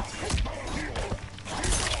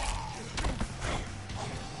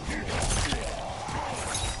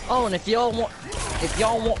 Oh, and if y'all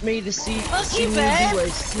want me to see me do a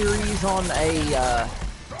series on a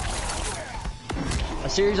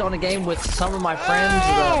series on a game with some of my friends,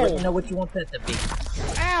 let me know what you want that to be.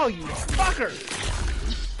 Ow, you fucker!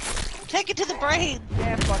 Take it to the brain.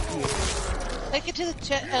 Yeah, fuck you. Take it to the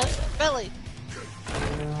belly.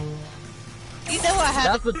 You know I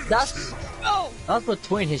have. That's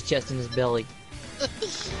between his chest and his belly.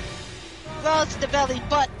 Well, it's the belly,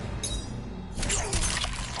 but.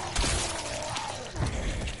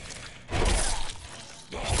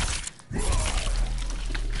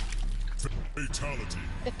 Fatality.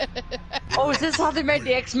 Oh, is this how they made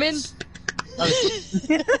the X-Men?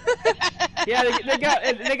 Yeah,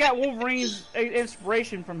 they got Wolverine's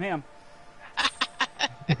inspiration from him.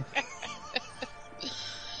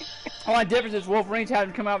 Only difference is Wolverine's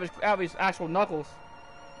having to come out of his actual knuckles.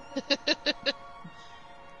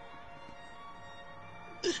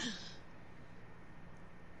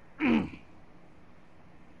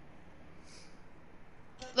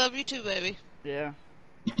 Love you too, baby. Yeah.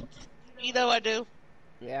 You know I do.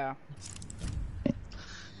 Yeah.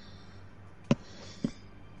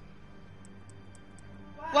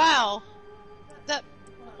 Wow.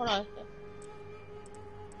 Hold on.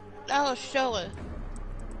 That was showing.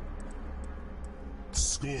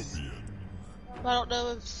 Scorpion. I don't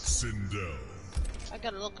know if... Sindel. I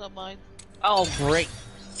gotta look on mine. Oh, great.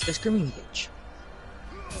 The screaming bitch.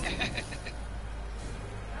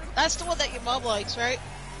 That's the one that your mom likes, right?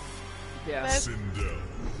 Yeah. Sindel.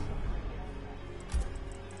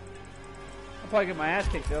 I'll probably get my ass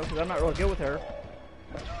kicked though, because I'm not really good with her.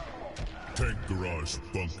 Tank Garage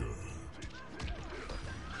Bunker.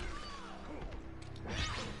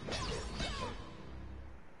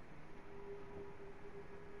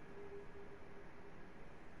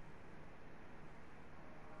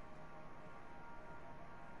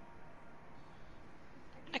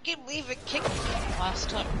 I can't believe it kicked me last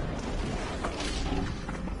time.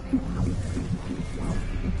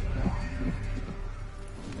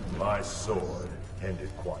 My sword ended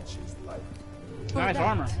Quan Chi's life. Nice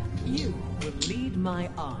armor. You will lead my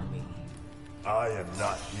army. I am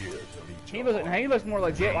not here to lead you. He looks more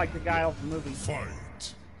legit like the guy off the movie.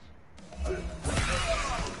 Fight.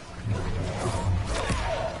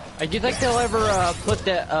 Do you think they'll ever put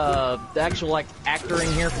the actual like actor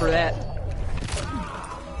in here for that?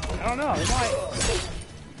 I don't know. They might.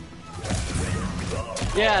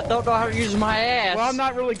 Yeah, I don't know how to use my ass. Well, I'm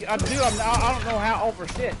not really. I don't know how over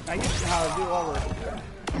shit. I used to know how to do over.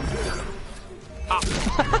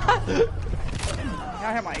 Now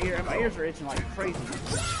I have my ear. My ears are itching like crazy.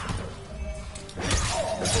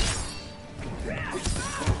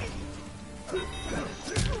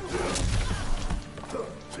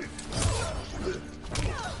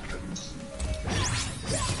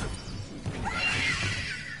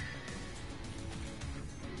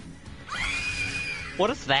 What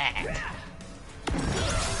is that?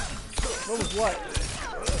 What was what?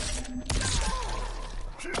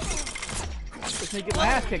 Just me get my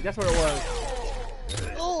ass kicked. That's what it was.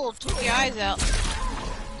 Oh, took your eyes out.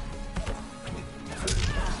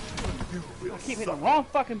 I keep hitting the wrong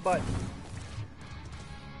fucking button.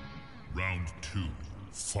 Round 2,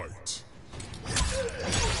 fight.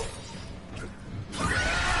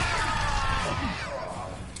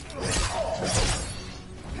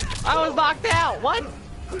 I was knocked out. What?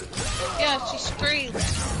 Yeah, she screamed.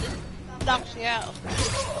 Knocked you out.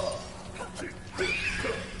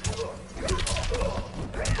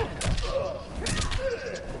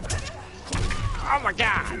 Oh my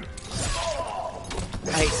god!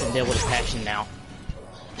 I hate Sindel with a passion now.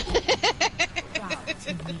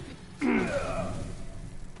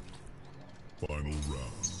 Final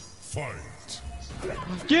round. Fight.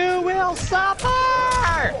 You will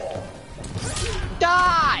suffer!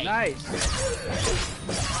 Die! Nice.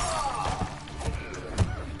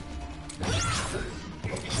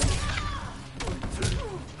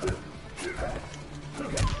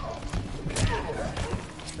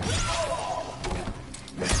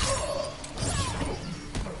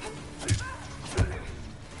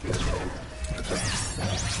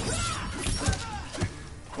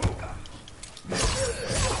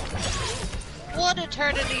 One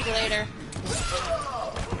eternity later.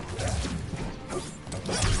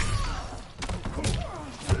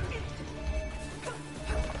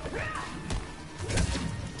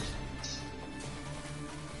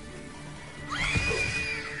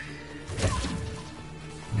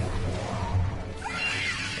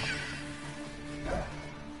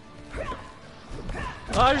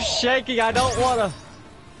 I'm shaking. I don't wanna.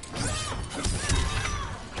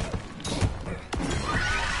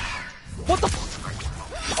 What the?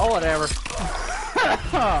 Oh, whatever.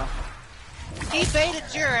 He baited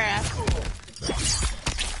your ass.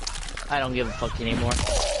 I don't give a fuck anymore.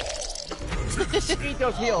 Eat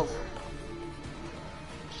those heels.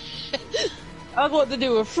 I was wanting to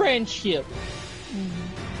do a friendship.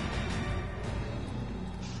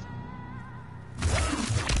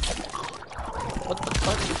 What the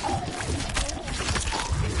fuck?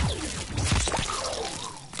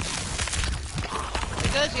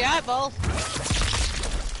 There goes your eyeballs.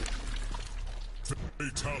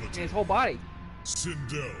 Fatality. His whole body.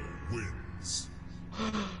 Sindel wins.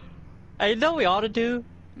 I know we ought to do.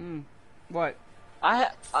 What? I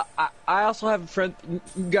also have a friend.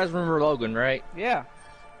 You guys remember Logan, right? Yeah.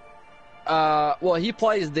 Well, he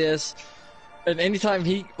plays this, and anytime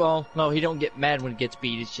he, well, no, he don't get mad when he gets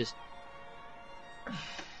beat. It's just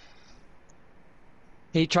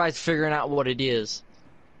he tries figuring out what it is,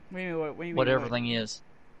 What do you what mean, everything is.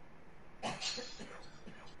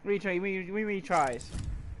 What do you mean he tries?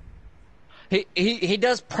 He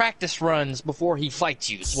does practice runs before he fights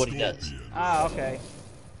you. Is what he does. Ah, okay.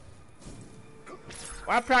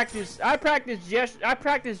 Well, I practiced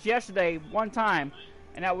yesterday one time,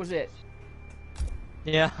 and that was it.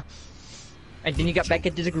 Yeah. And then you got back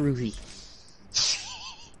into the groovy.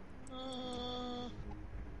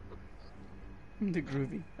 The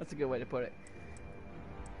groovy. That's a good way to put it.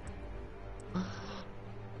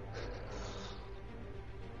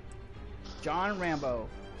 John Rambo.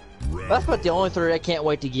 That's about the only three I can't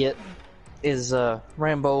wait to get is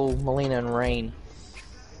Rambo, Melina, and Rain.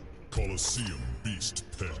 Colosseum Beast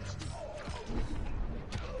Pen.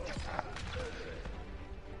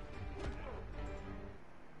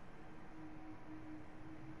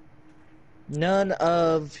 None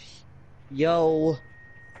of yo.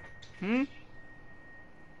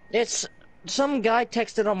 It's some guy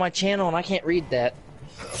texted on my channel and I can't read that.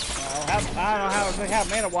 Well, I don't know how to have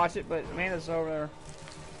Amanda watch it, but Amanda's over there.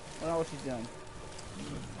 I don't know what she's doing.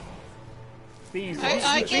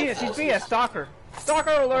 She's being a stalker.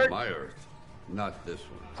 Stalker alert! On my Earth, not this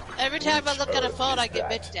one. Every time I look at a phone, I get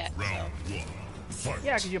bitched at. So.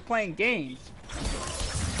 Yeah, because you're playing games.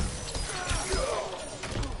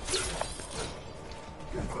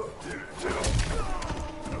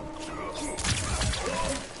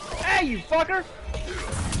 Hey, you fucker!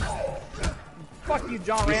 Fuck you,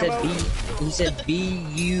 John Rambo. He said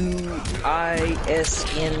B-U-I-S-N-E-S-S.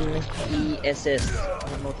 I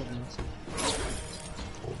don't know what that means.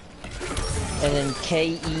 And then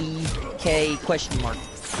K-E-K question mark.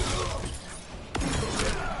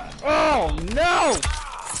 Oh, no!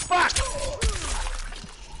 Fuck!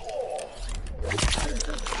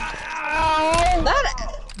 Ow!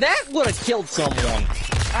 That would have killed someone.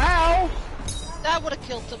 Ow! That would have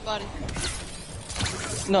killed somebody.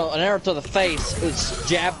 No, an arrow to the face is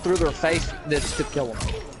jabbed through their face that's to kill them.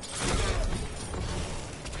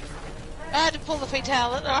 I had to pull the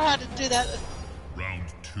fatality, or I had to do that. Round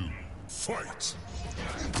 2. Fight.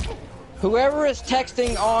 Whoever is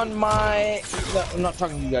texting on my... No, I'm not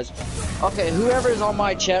talking to you guys. Okay, whoever is on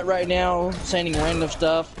my chat right now sending random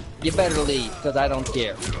stuff, you better leave, because I don't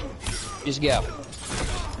care. Just go.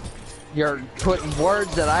 You're putting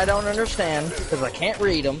words that I don't understand, because I can't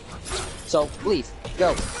read them. So, leave.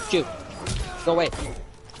 Go. Shoot. Go away.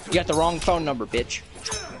 You got the wrong phone number, bitch.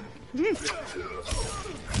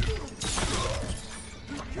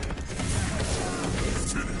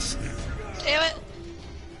 Damn it.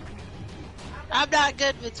 I'm not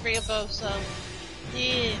good with Rambo, so...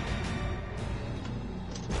 Yeah.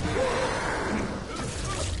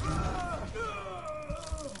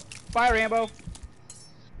 Bye, Rambo.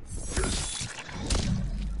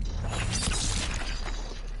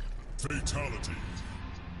 Fatality.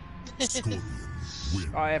 Scorpion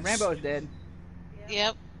wins. Alright, Rambo's dead.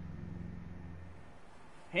 Yep.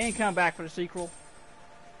 He ain't come back for the sequel.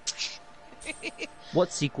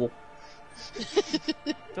 What sequel?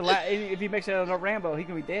 If he makes it another Rambo, he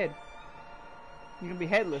can be dead. He can be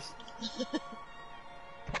headless.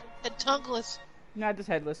 And tongueless. Not just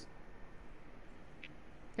headless.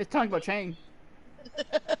 His tongue will chain.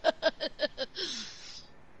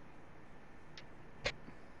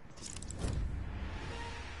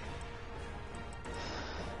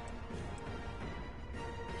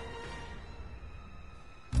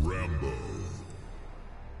 Rambo.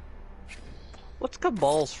 What's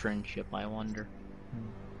Cabal's friendship, I wonder?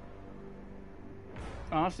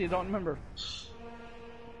 Honestly, I don't remember.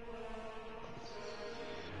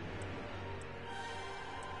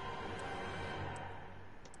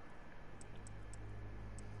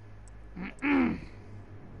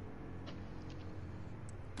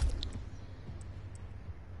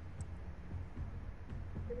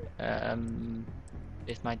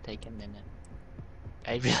 This might take a minute.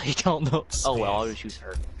 I really don't know. Oh well, I'll just use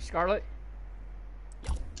her. Scarlet?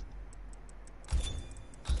 Yeah.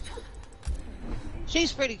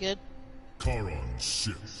 She's pretty good. Charon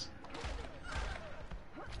ship.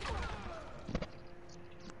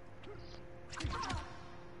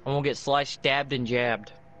 I'm gonna get sliced, stabbed, and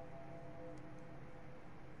jabbed.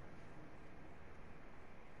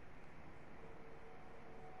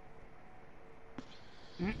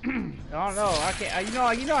 I don't know. I can't.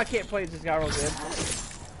 You know I can't play this guy real good.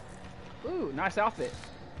 Ooh, nice outfit.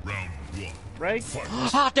 Round 1. Ready?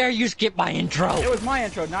 How dare you skip my intro? It was my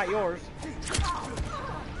intro, not yours.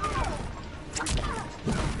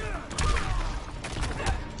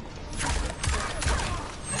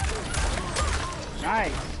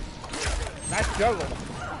 Nice. Nice juggle.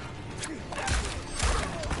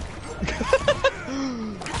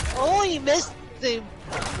 Oh, you missed him.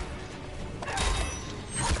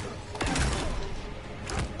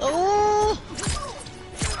 Oh!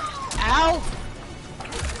 Ow!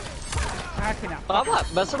 I cannot. I'm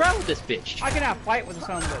not messing around with this bitch. I cannot fight with the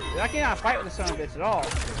son of a bitch. I cannot fight with the son of a bitch at all.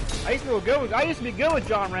 I used to be good with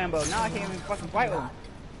John Rambo. Now I can't even fucking fight with him.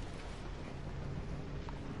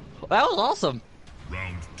 That was awesome.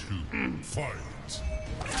 Round 2. Fight.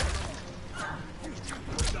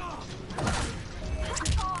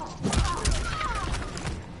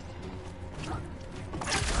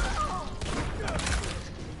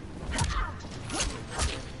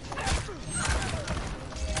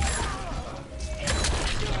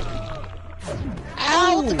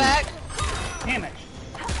 Ow! The back. Damn it.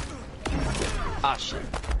 Ah, shit.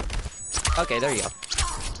 Okay, there you go.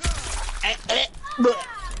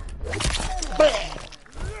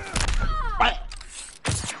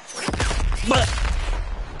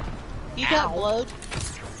 You got blowed.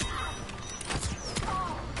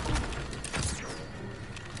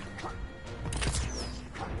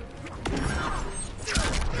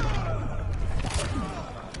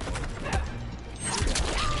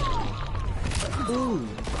 Ooh.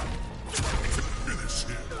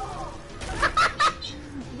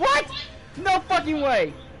 What? No fucking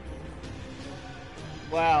way.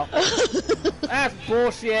 Wow. That's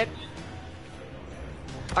bullshit.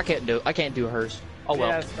 I can't do hers. Oh well.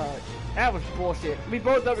 Yeah, that was bullshit. We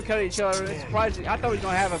both uppercut each other. It's surprising. I thought we was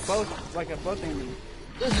gonna have a both ending.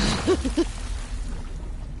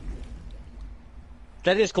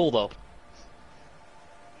 That is cool though.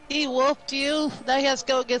 He whooped you. Now he has to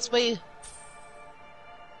go against me.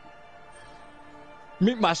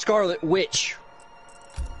 Meet my Scarlet Witch.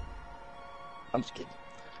 I'm just kidding.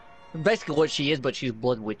 Basically what she is, but she's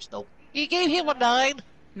Blood Witch though. You gave him a 9.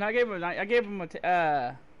 No, I gave him a 9. I gave him a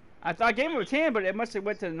I gave him a 10, but it must have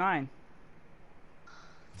went to the 9.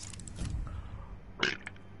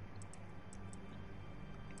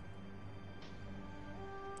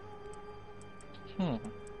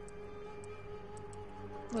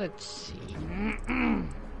 Let's see.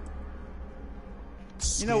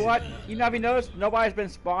 You know what? You know, have you noticed nobody's been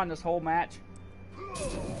spawned this whole match?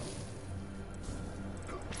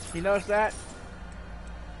 You notice that?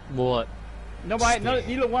 What?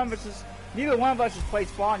 Neither one of us has played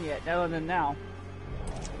Spawn yet, other than now.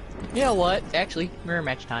 You know what? Actually, mirror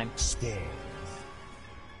match time.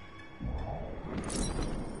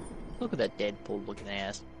 Look at that Deadpool looking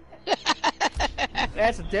ass.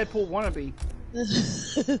 That's a Deadpool wannabe.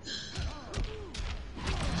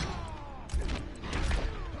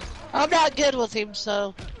 I'm not good with him,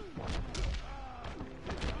 so.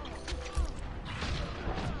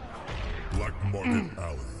 Black Market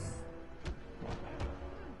Alley.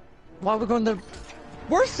 Why we're going to...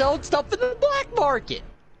 We're selling stuff in the black market!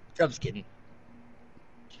 I'm just kidding.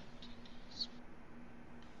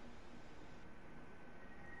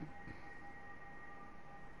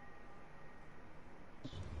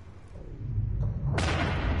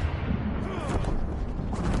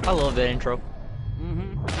 I love that intro.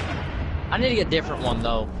 I need to get a different one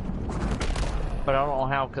though. But I don't know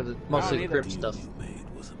how, because it's mostly the crypt stuff. Made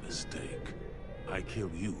was a mistake. I kill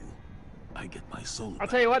you, I get my soul. I'll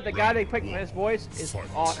tell you what, the guy they picked for his voice is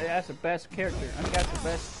awesome. That's the best character. I think that's the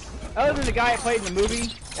best. Other than the guy that played in the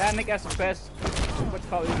movie, I think that's the best. What's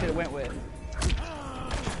called? We could have went with.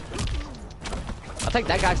 I think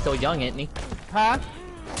that guy's still young, isn't he? Huh?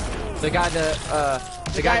 The guy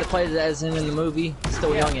that played as him in the movie,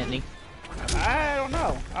 still young, isn't he? I don't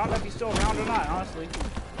know. I don't know if he's still around or not, honestly.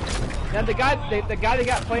 Now the guy that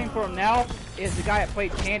got playing for him now is the guy that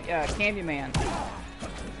played Candyman.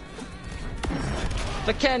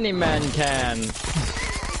 The Candyman can.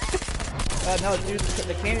 No, dude,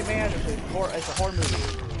 the Candyman is a horror movie.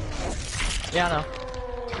 Yeah, I know.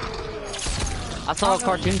 I saw a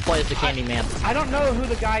cartoon play as the Candyman. I don't know who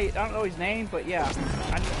the guy. I don't know his name, but yeah,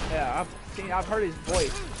 I've heard his voice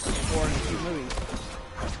before in a few movies.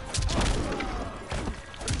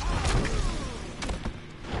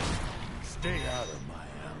 Stay out of my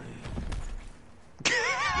alley.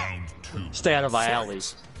 Round 2. Stay out of my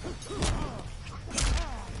alleys.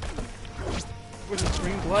 Was it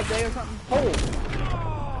Green Blood Day or something? Oh.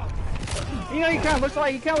 You know, he kind of looks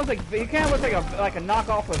like a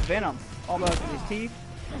knockoff of Venom, almost with his teeth.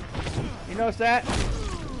 You notice that?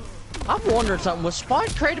 I'm wondering something. Was Spawn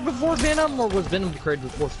created before Venom, or was Venom created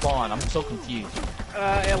before Spawn? I'm so confused.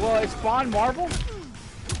 Well, is Spawn Marvel?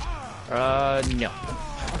 No.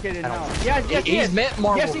 Okay, then no. Yes, he he's is. met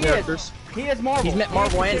Marvel yes, he characters. Is. He is Marvel. He's met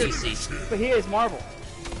Marvel and DC. But he is Marvel.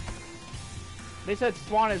 They said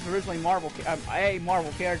Spawn is originally a Marvel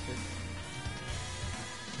character.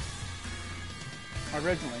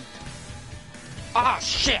 Originally. Ah,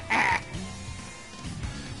 shit! Ah.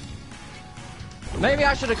 Maybe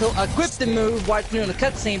I should have equipped the move while it's doing the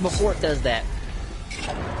cutscene before it does that.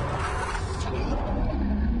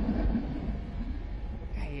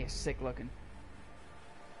 He is sick looking.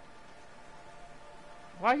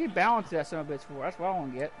 Why he balance that son of a bitch for? That's what I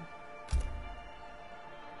want to get.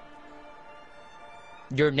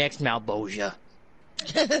 You're next, Malbosia.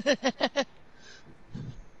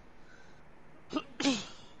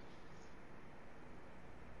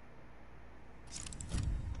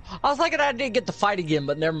 I was thinking I did get to fight again,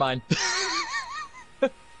 but never mind.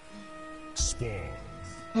 Spawn.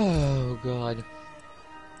 Oh, God.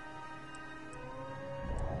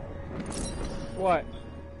 What?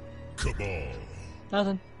 Cabal.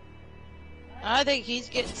 Nothing. I think he's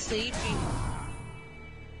getting sleepy.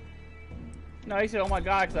 No, he said, oh my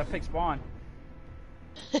god, because I picked Spawn.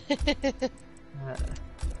 Is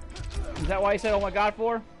that why he said, oh my god,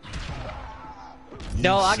 for?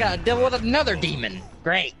 No, I gotta deal with another demon.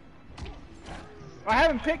 Great. I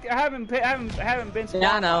haven't been Spawn.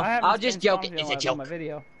 Yeah, I know. I I'll just joke it. It's a joke. My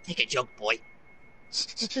video. Take a joke, boy.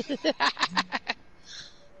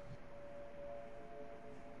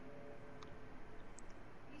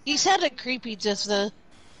 You sounded creepy just though.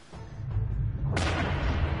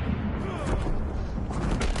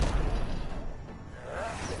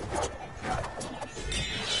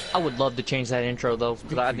 I would love to change that intro though,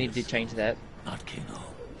 because I need to change that. Not Kano.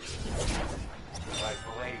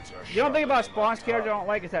 The only thing about Spawn's character I don't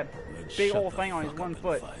like is that big old thing on his one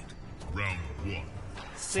foot. Round 1.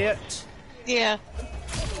 See it? Yeah.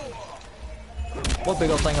 What big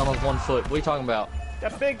old thing on his one foot? What are you talking about?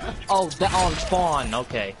 That big. Oh, that on Spawn.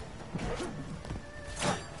 Okay.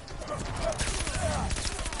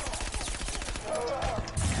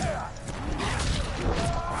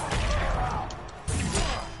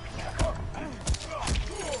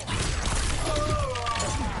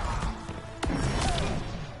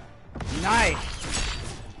 Nice.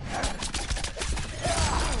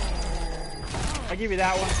 I'll give you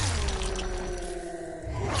that one.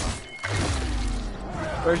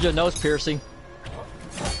 Where's your nose piercing?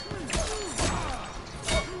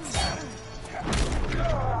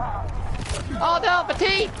 Oh no,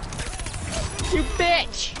 Petite! You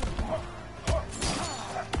bitch!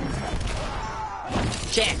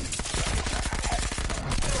 Shit.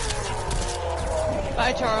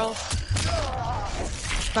 Bye, Charles.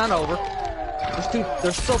 It's not over.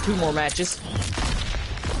 There's still 2 more matches.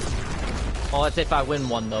 Oh, that's if I win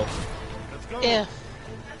one though. Yeah.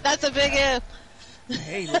 That's a big if.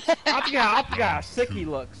 Hey, I forgot how sick he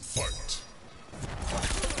looks. Fight.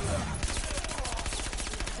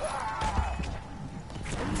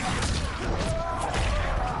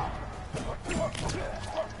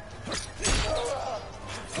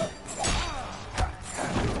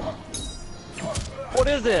 What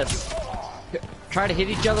is this? Try to hit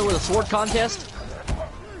each other with a sword contest?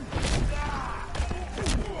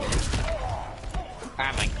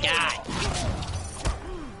 Oh my god.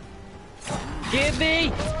 Give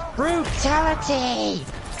me brutality!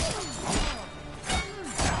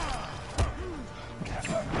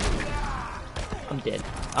 I'm dead.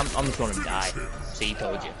 I'm just gonna die. See,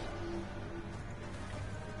 told you.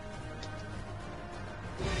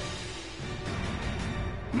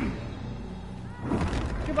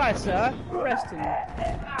 Goodbye, sir. Rest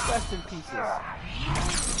in pieces.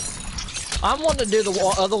 I'm wanting to do the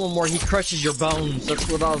other one where he crushes your bones. That's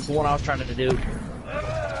what I was trying to do.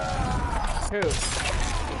 Who?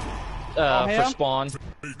 For Spawn.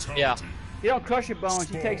 Yeah. He don't crush your bones.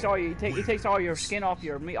 He takes all he takes all your skin off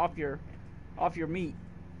your meat meat.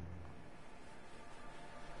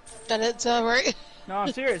 That it's right. No,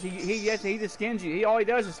 I'm serious. He just skins you. All he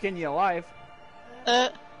does is skin you alive.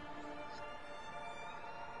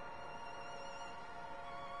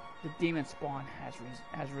 The demon spawn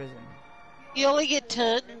has risen. You only get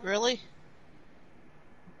 10, really?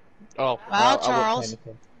 Oh, wow, Charles.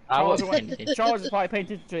 Charles is probably paying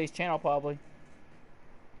attention to his channel, probably.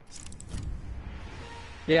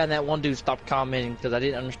 Yeah, and that one dude stopped commenting because I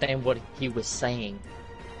didn't understand what he was saying.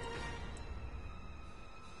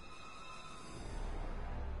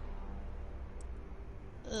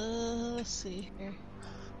 Let's see here.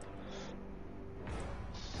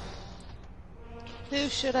 Who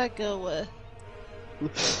should I go with?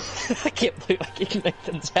 I can't believe I can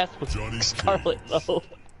Nathan's ass with Scarlet though.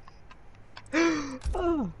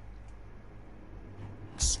 Oh.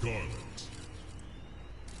 Scarlet.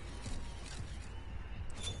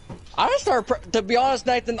 I just started, to be honest,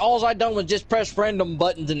 Nathan, all I done was just press random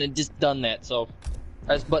buttons and it just done that, so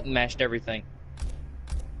I just button mashed everything.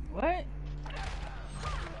 What?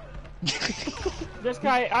 This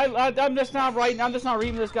guy, I'm just not reading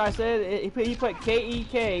what this guy said. He put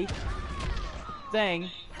KEK thing,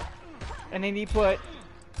 and then he put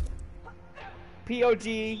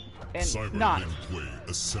POG and not.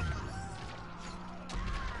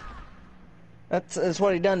 That's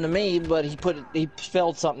what he done to me, but he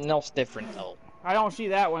spelled something else different though. I don't see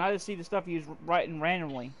that one. I just see the stuff he's writing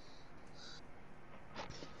randomly.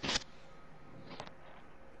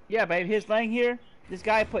 Yeah, babe, his thing here. This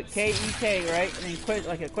guy put KEK, right? And then he put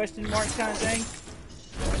like a question mark kind of thing.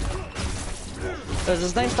 Does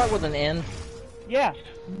his name start with an N? Yeah.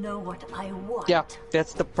 Know what I want. Yeah,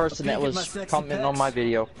 that's the person that was commenting on my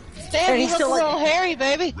video. Damn, he looks a little hairy,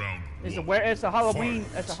 baby. It's a Halloween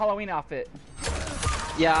outfit.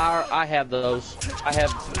 Yeah, I have those. I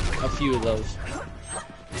have a few of those.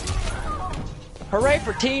 Hooray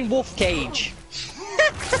for Teen Wolf Cage!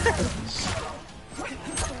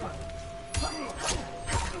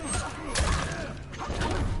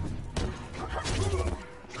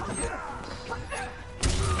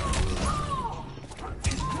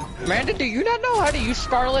 Amanda, do you not know how to use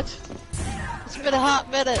Scarlet? It's been a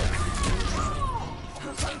hot minute.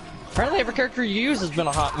 Apparently every character you use has been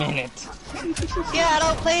a hot minute. Yeah, I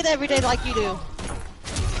don't play it every day like you do.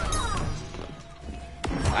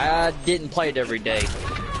 I didn't play it every day.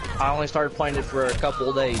 I only started playing it for a couple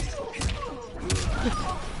of days.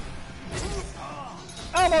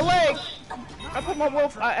 Oh, my leg! I put my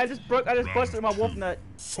wolf. I just busted my wolf nut.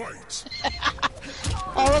 Fight!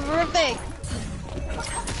 All over her face.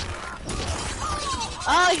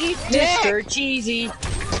 Oh, you dick! Mr. Cheesy.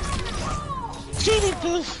 Cheesy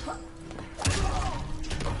poof.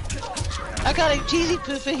 I got a cheesy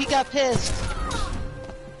poof and he got pissed.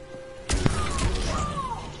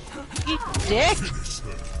 You dick!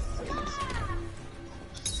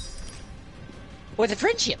 With a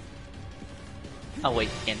friendship. Oh wait,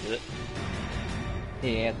 you can't do it. Yeah,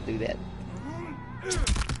 you have to do that.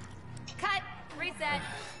 Cut. Reset.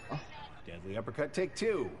 Deadly uppercut, take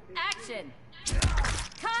 2. Action.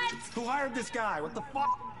 Cut. Who hired this guy? What the fuck?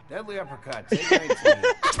 Deadly uppercut, take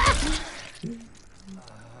 19.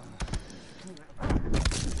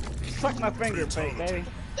 Suck my finger, baby.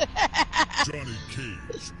 Johnny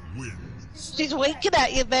Cage wins. She's winking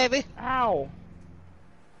at you, baby. Ow.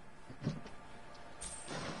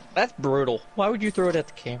 That's brutal. Why would you throw it at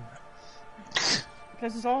the camera?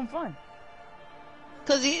 Because it's all in fun.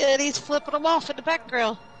 Because he's flipping them off in the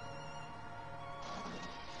background.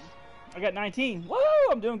 I got 19. Woo!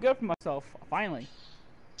 I'm doing good for myself. Finally.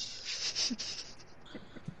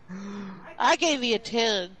 I gave you a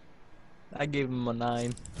 10. I gave him a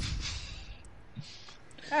 9.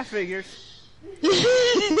 That figures.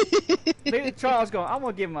 Maybe Charles going, I'm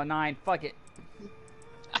gonna give him a 9. Fuck it.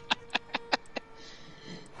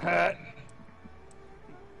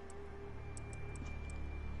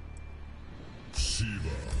 Shiva.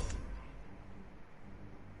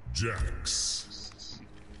 Jax.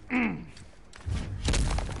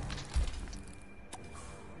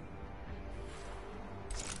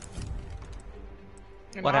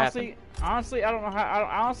 What happened? Honestly, I don't know how.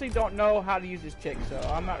 I honestly don't know how to use this chick, so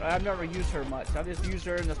I've never used her much. I just used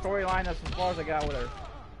her in the storyline. That's as far as I got with her.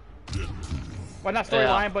 Well, not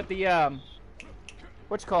storyline, but the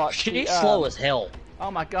what's it called? She's slow as hell.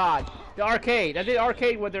 Oh my god, the arcade. I did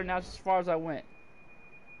arcade with her, and that's as far as I went.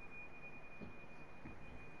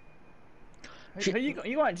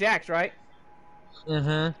 You want Jax, right?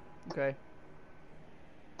 Mm-hmm. Okay.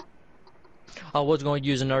 I was going to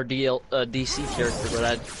use another DC character, but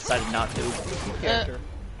I decided not to.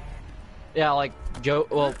 Yeah, like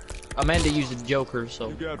well, Amanda used the Joker,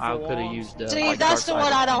 so I could have used. See, like that's the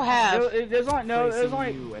one I don't have. There's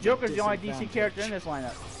only Joker's the only DC character in this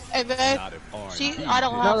lineup. Hey, babe, I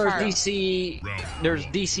don't have her. There's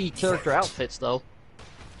DC character outfits though.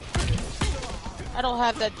 I I don't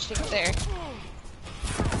have that chick there.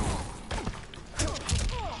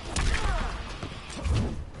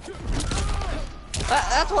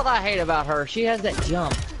 That's what I hate about her. She has that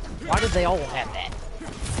jump. Why did they all have that?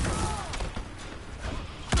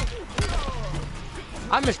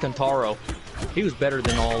 I miss Kentaro. He was better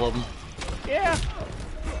than all of them. Yeah.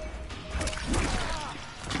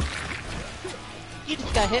 You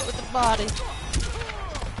just got hit with the body.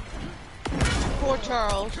 Poor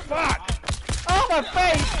Charles. Fuck! Oh, my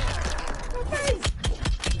face! My face!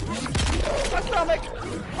 My stomach!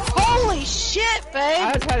 Holy shit, babe!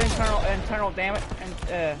 I just had internal damage and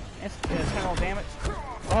internal damage.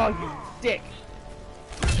 Oh, you dick!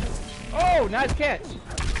 Oh, nice catch!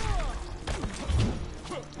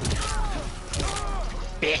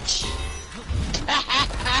 Bitch!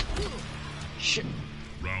 Shit.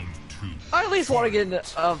 Round 2. I at least want to get into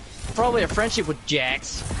probably a friendship with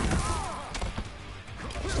Jax.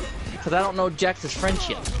 Because I don't know Jax's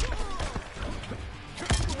friendship.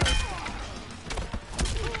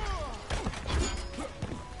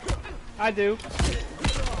 I do.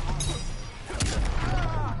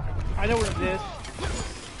 I know what it is.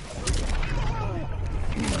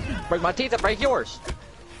 Break my teeth, I break yours.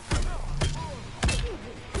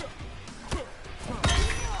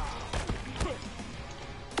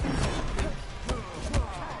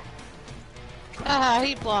 Ah,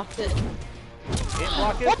 he blocked it.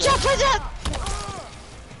 Watch out for that!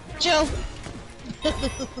 Joe!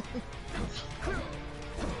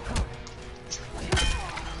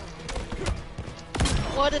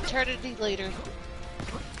 What eternity later.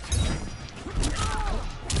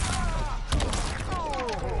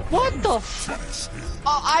 What the f-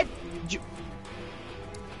 Oh, I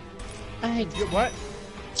what?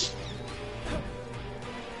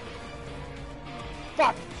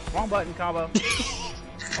 Fuck! Wrong button combo.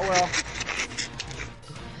 Oh well.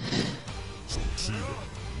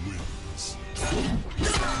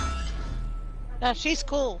 Now she's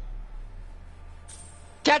cool.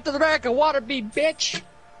 Captain America wanna be, bitch!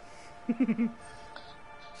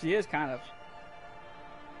 She is kind of.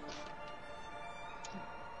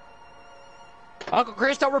 Uncle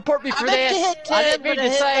Chris, don't report me for I meant to this. hit I 10, didn't mean but to I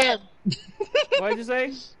say hit it. What did you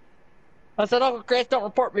say? I said, Uncle Chris, don't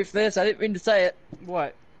report me for this. I didn't mean to say it.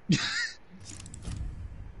 What?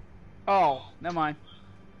 Oh, never mind.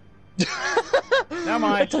 Never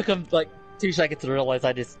mind. It took him like 2 seconds to realize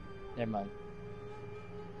I just... Never mind.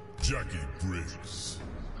 Jackie Briggs.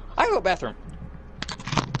 I go to the bathroom.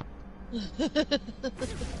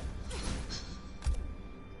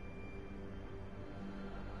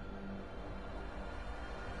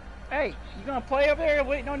 Hey, you gonna play over there?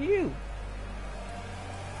 Waiting on you.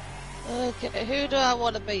 Okay, who do I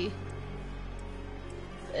want to be?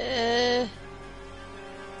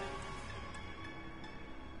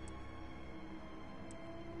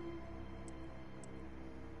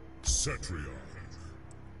 Cetrion.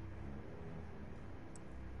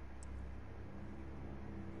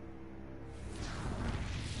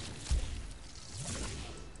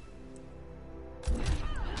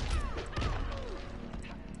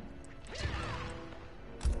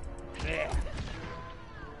 Yeah.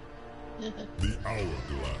 The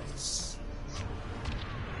Hourglass.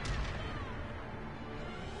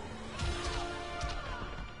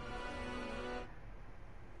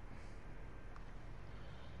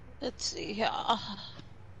 Let's see here.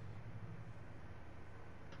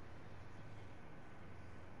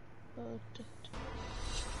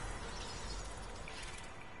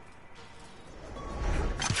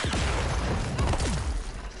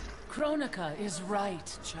 Kronika is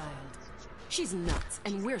right, child. She's nuts,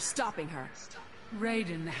 and we're stopping her.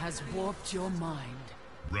 Raiden has warped your mind.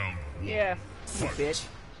 Round 1. Yeah, you Fight. bitch.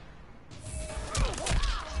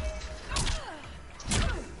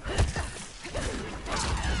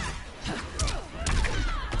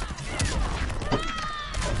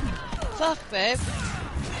 Fuck, babe.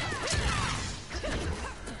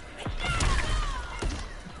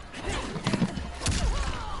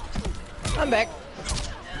 I'm back.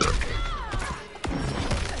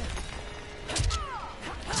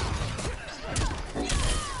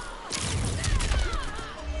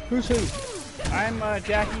 Who's who? I'm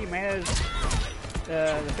Jackie, man is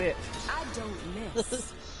the bitch. I don't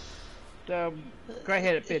miss. The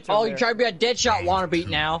gray-headed bitch. Oh, over you there. try to be a Deadshot wannabe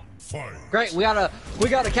now. Fight. Great, we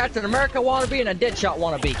got a Captain America wannabe and a Deadshot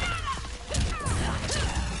wannabe.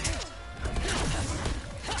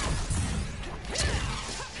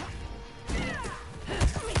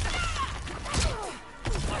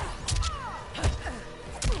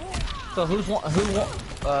 So who won?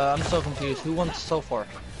 I'm so confused. Who won so far?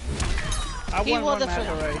 I He won won one the match first.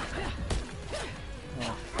 already.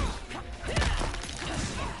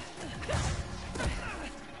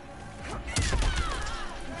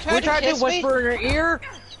 Try We to tried to kiss me? whisper in her ear.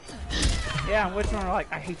 Yeah, I'm whispering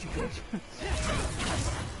like, I hate you, bitch.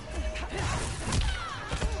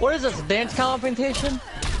 What is this, a dance competition?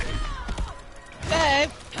 Babe.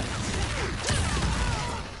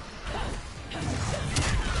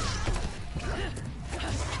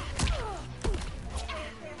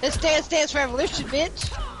 It's Dance Dance Revolution,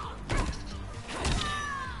 bitch.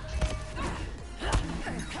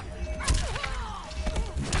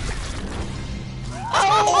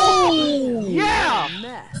 Oh! Yeah!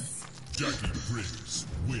 Mess. Jackie Briggs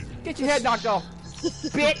wins. Get your head knocked off,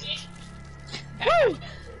 bitch! Woo!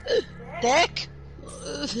 Dick.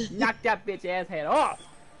 Knock that bitch ass head off.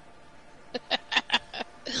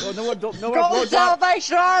 Oh, no more Go blowjob.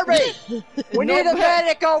 Salvation Army! We No need a blow-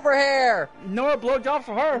 medic over here! No more blowjob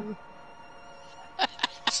for her.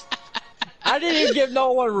 I didn't even give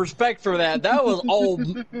no one respect for that. That was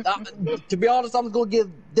old. To be honest, I'm going to give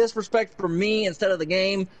disrespect for me instead of the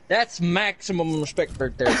game. That's maximum respect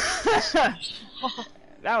right there.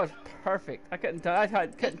 That was perfect. I couldn't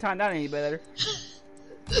time that any better.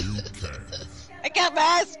 You can. I got my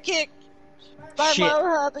ass kicked by Shit. my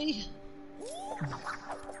hubby.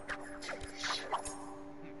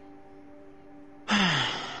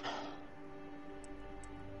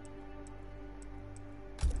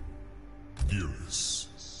 Gearless.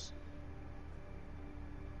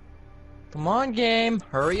 Come on, game.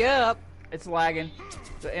 Hurry up. It's lagging.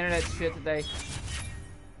 The internet shit today.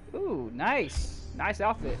 Ooh, nice. Nice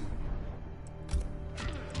outfit.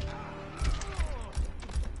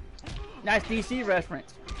 Nice DC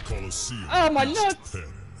reference. Coliseum. Oh, my East nuts! 10.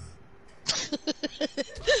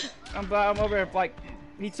 I'm over here like,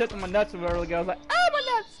 he took my nuts a while ago. I was like, oh, my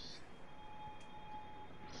nuts!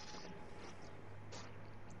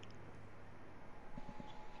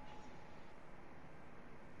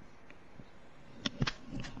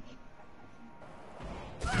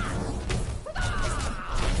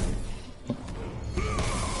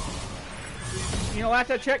 You know,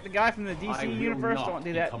 last I checked, the guy from the DC universe don't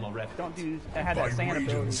do that. Don't do have that By sand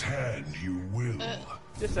ability. Raiden's hand, you will.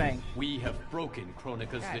 Just saying. We have broken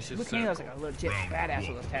Kronika's God, vicious Luke circle. Kano's like a legit badass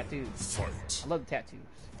with those tattoos. Fight. I love the tattoos.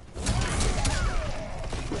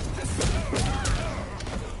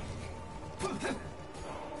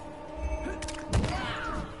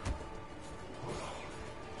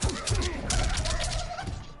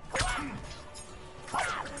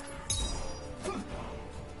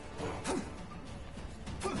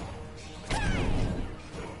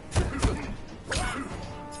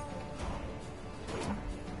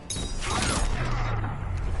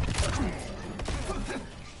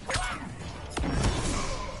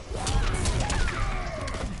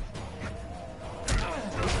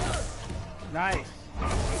 Nice.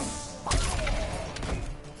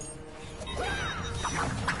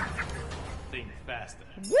 Think faster.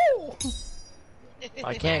 Woo!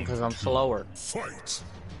 I can't because I'm slower. Fight.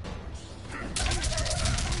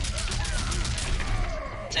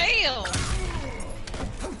 Damn.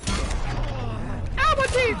 Ow, my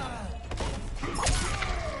teeth!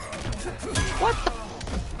 What the?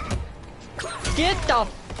 Get the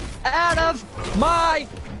out of my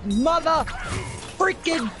mother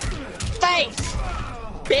freaking face,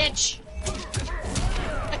 bitch!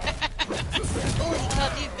 Oh, it's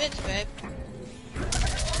not you, bitch, babe.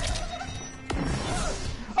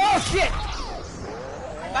 Oh, shit!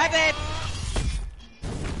 Bye, babe.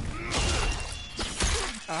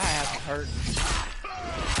 Oh, I have to hurt.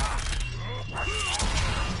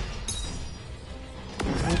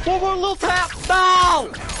 One more little tap.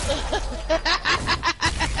 No!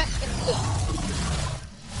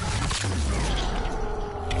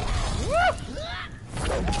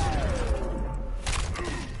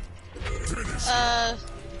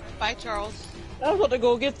 Bye, Charles. I was about to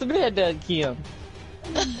go get the bed done, Kim.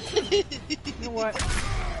 You know what?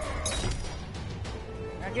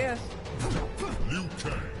 I guess. Liu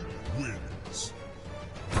Kang wins.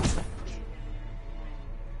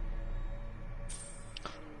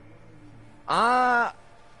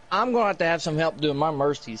 I'm gonna have to have some help doing my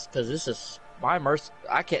mercies because this is my mercy.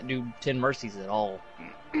 I can't do 10 mercies at all.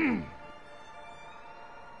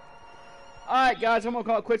 Alright, guys, I'm gonna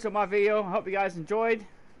call it quits on my video. I hope you guys enjoyed.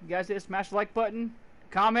 You guys did smash the like button,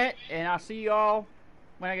 comment, and I'll see y'all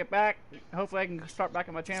when I get back. Hopefully I can start back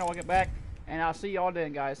on my channel when I get back. And I'll see y'all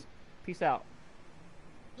then, guys. Peace out.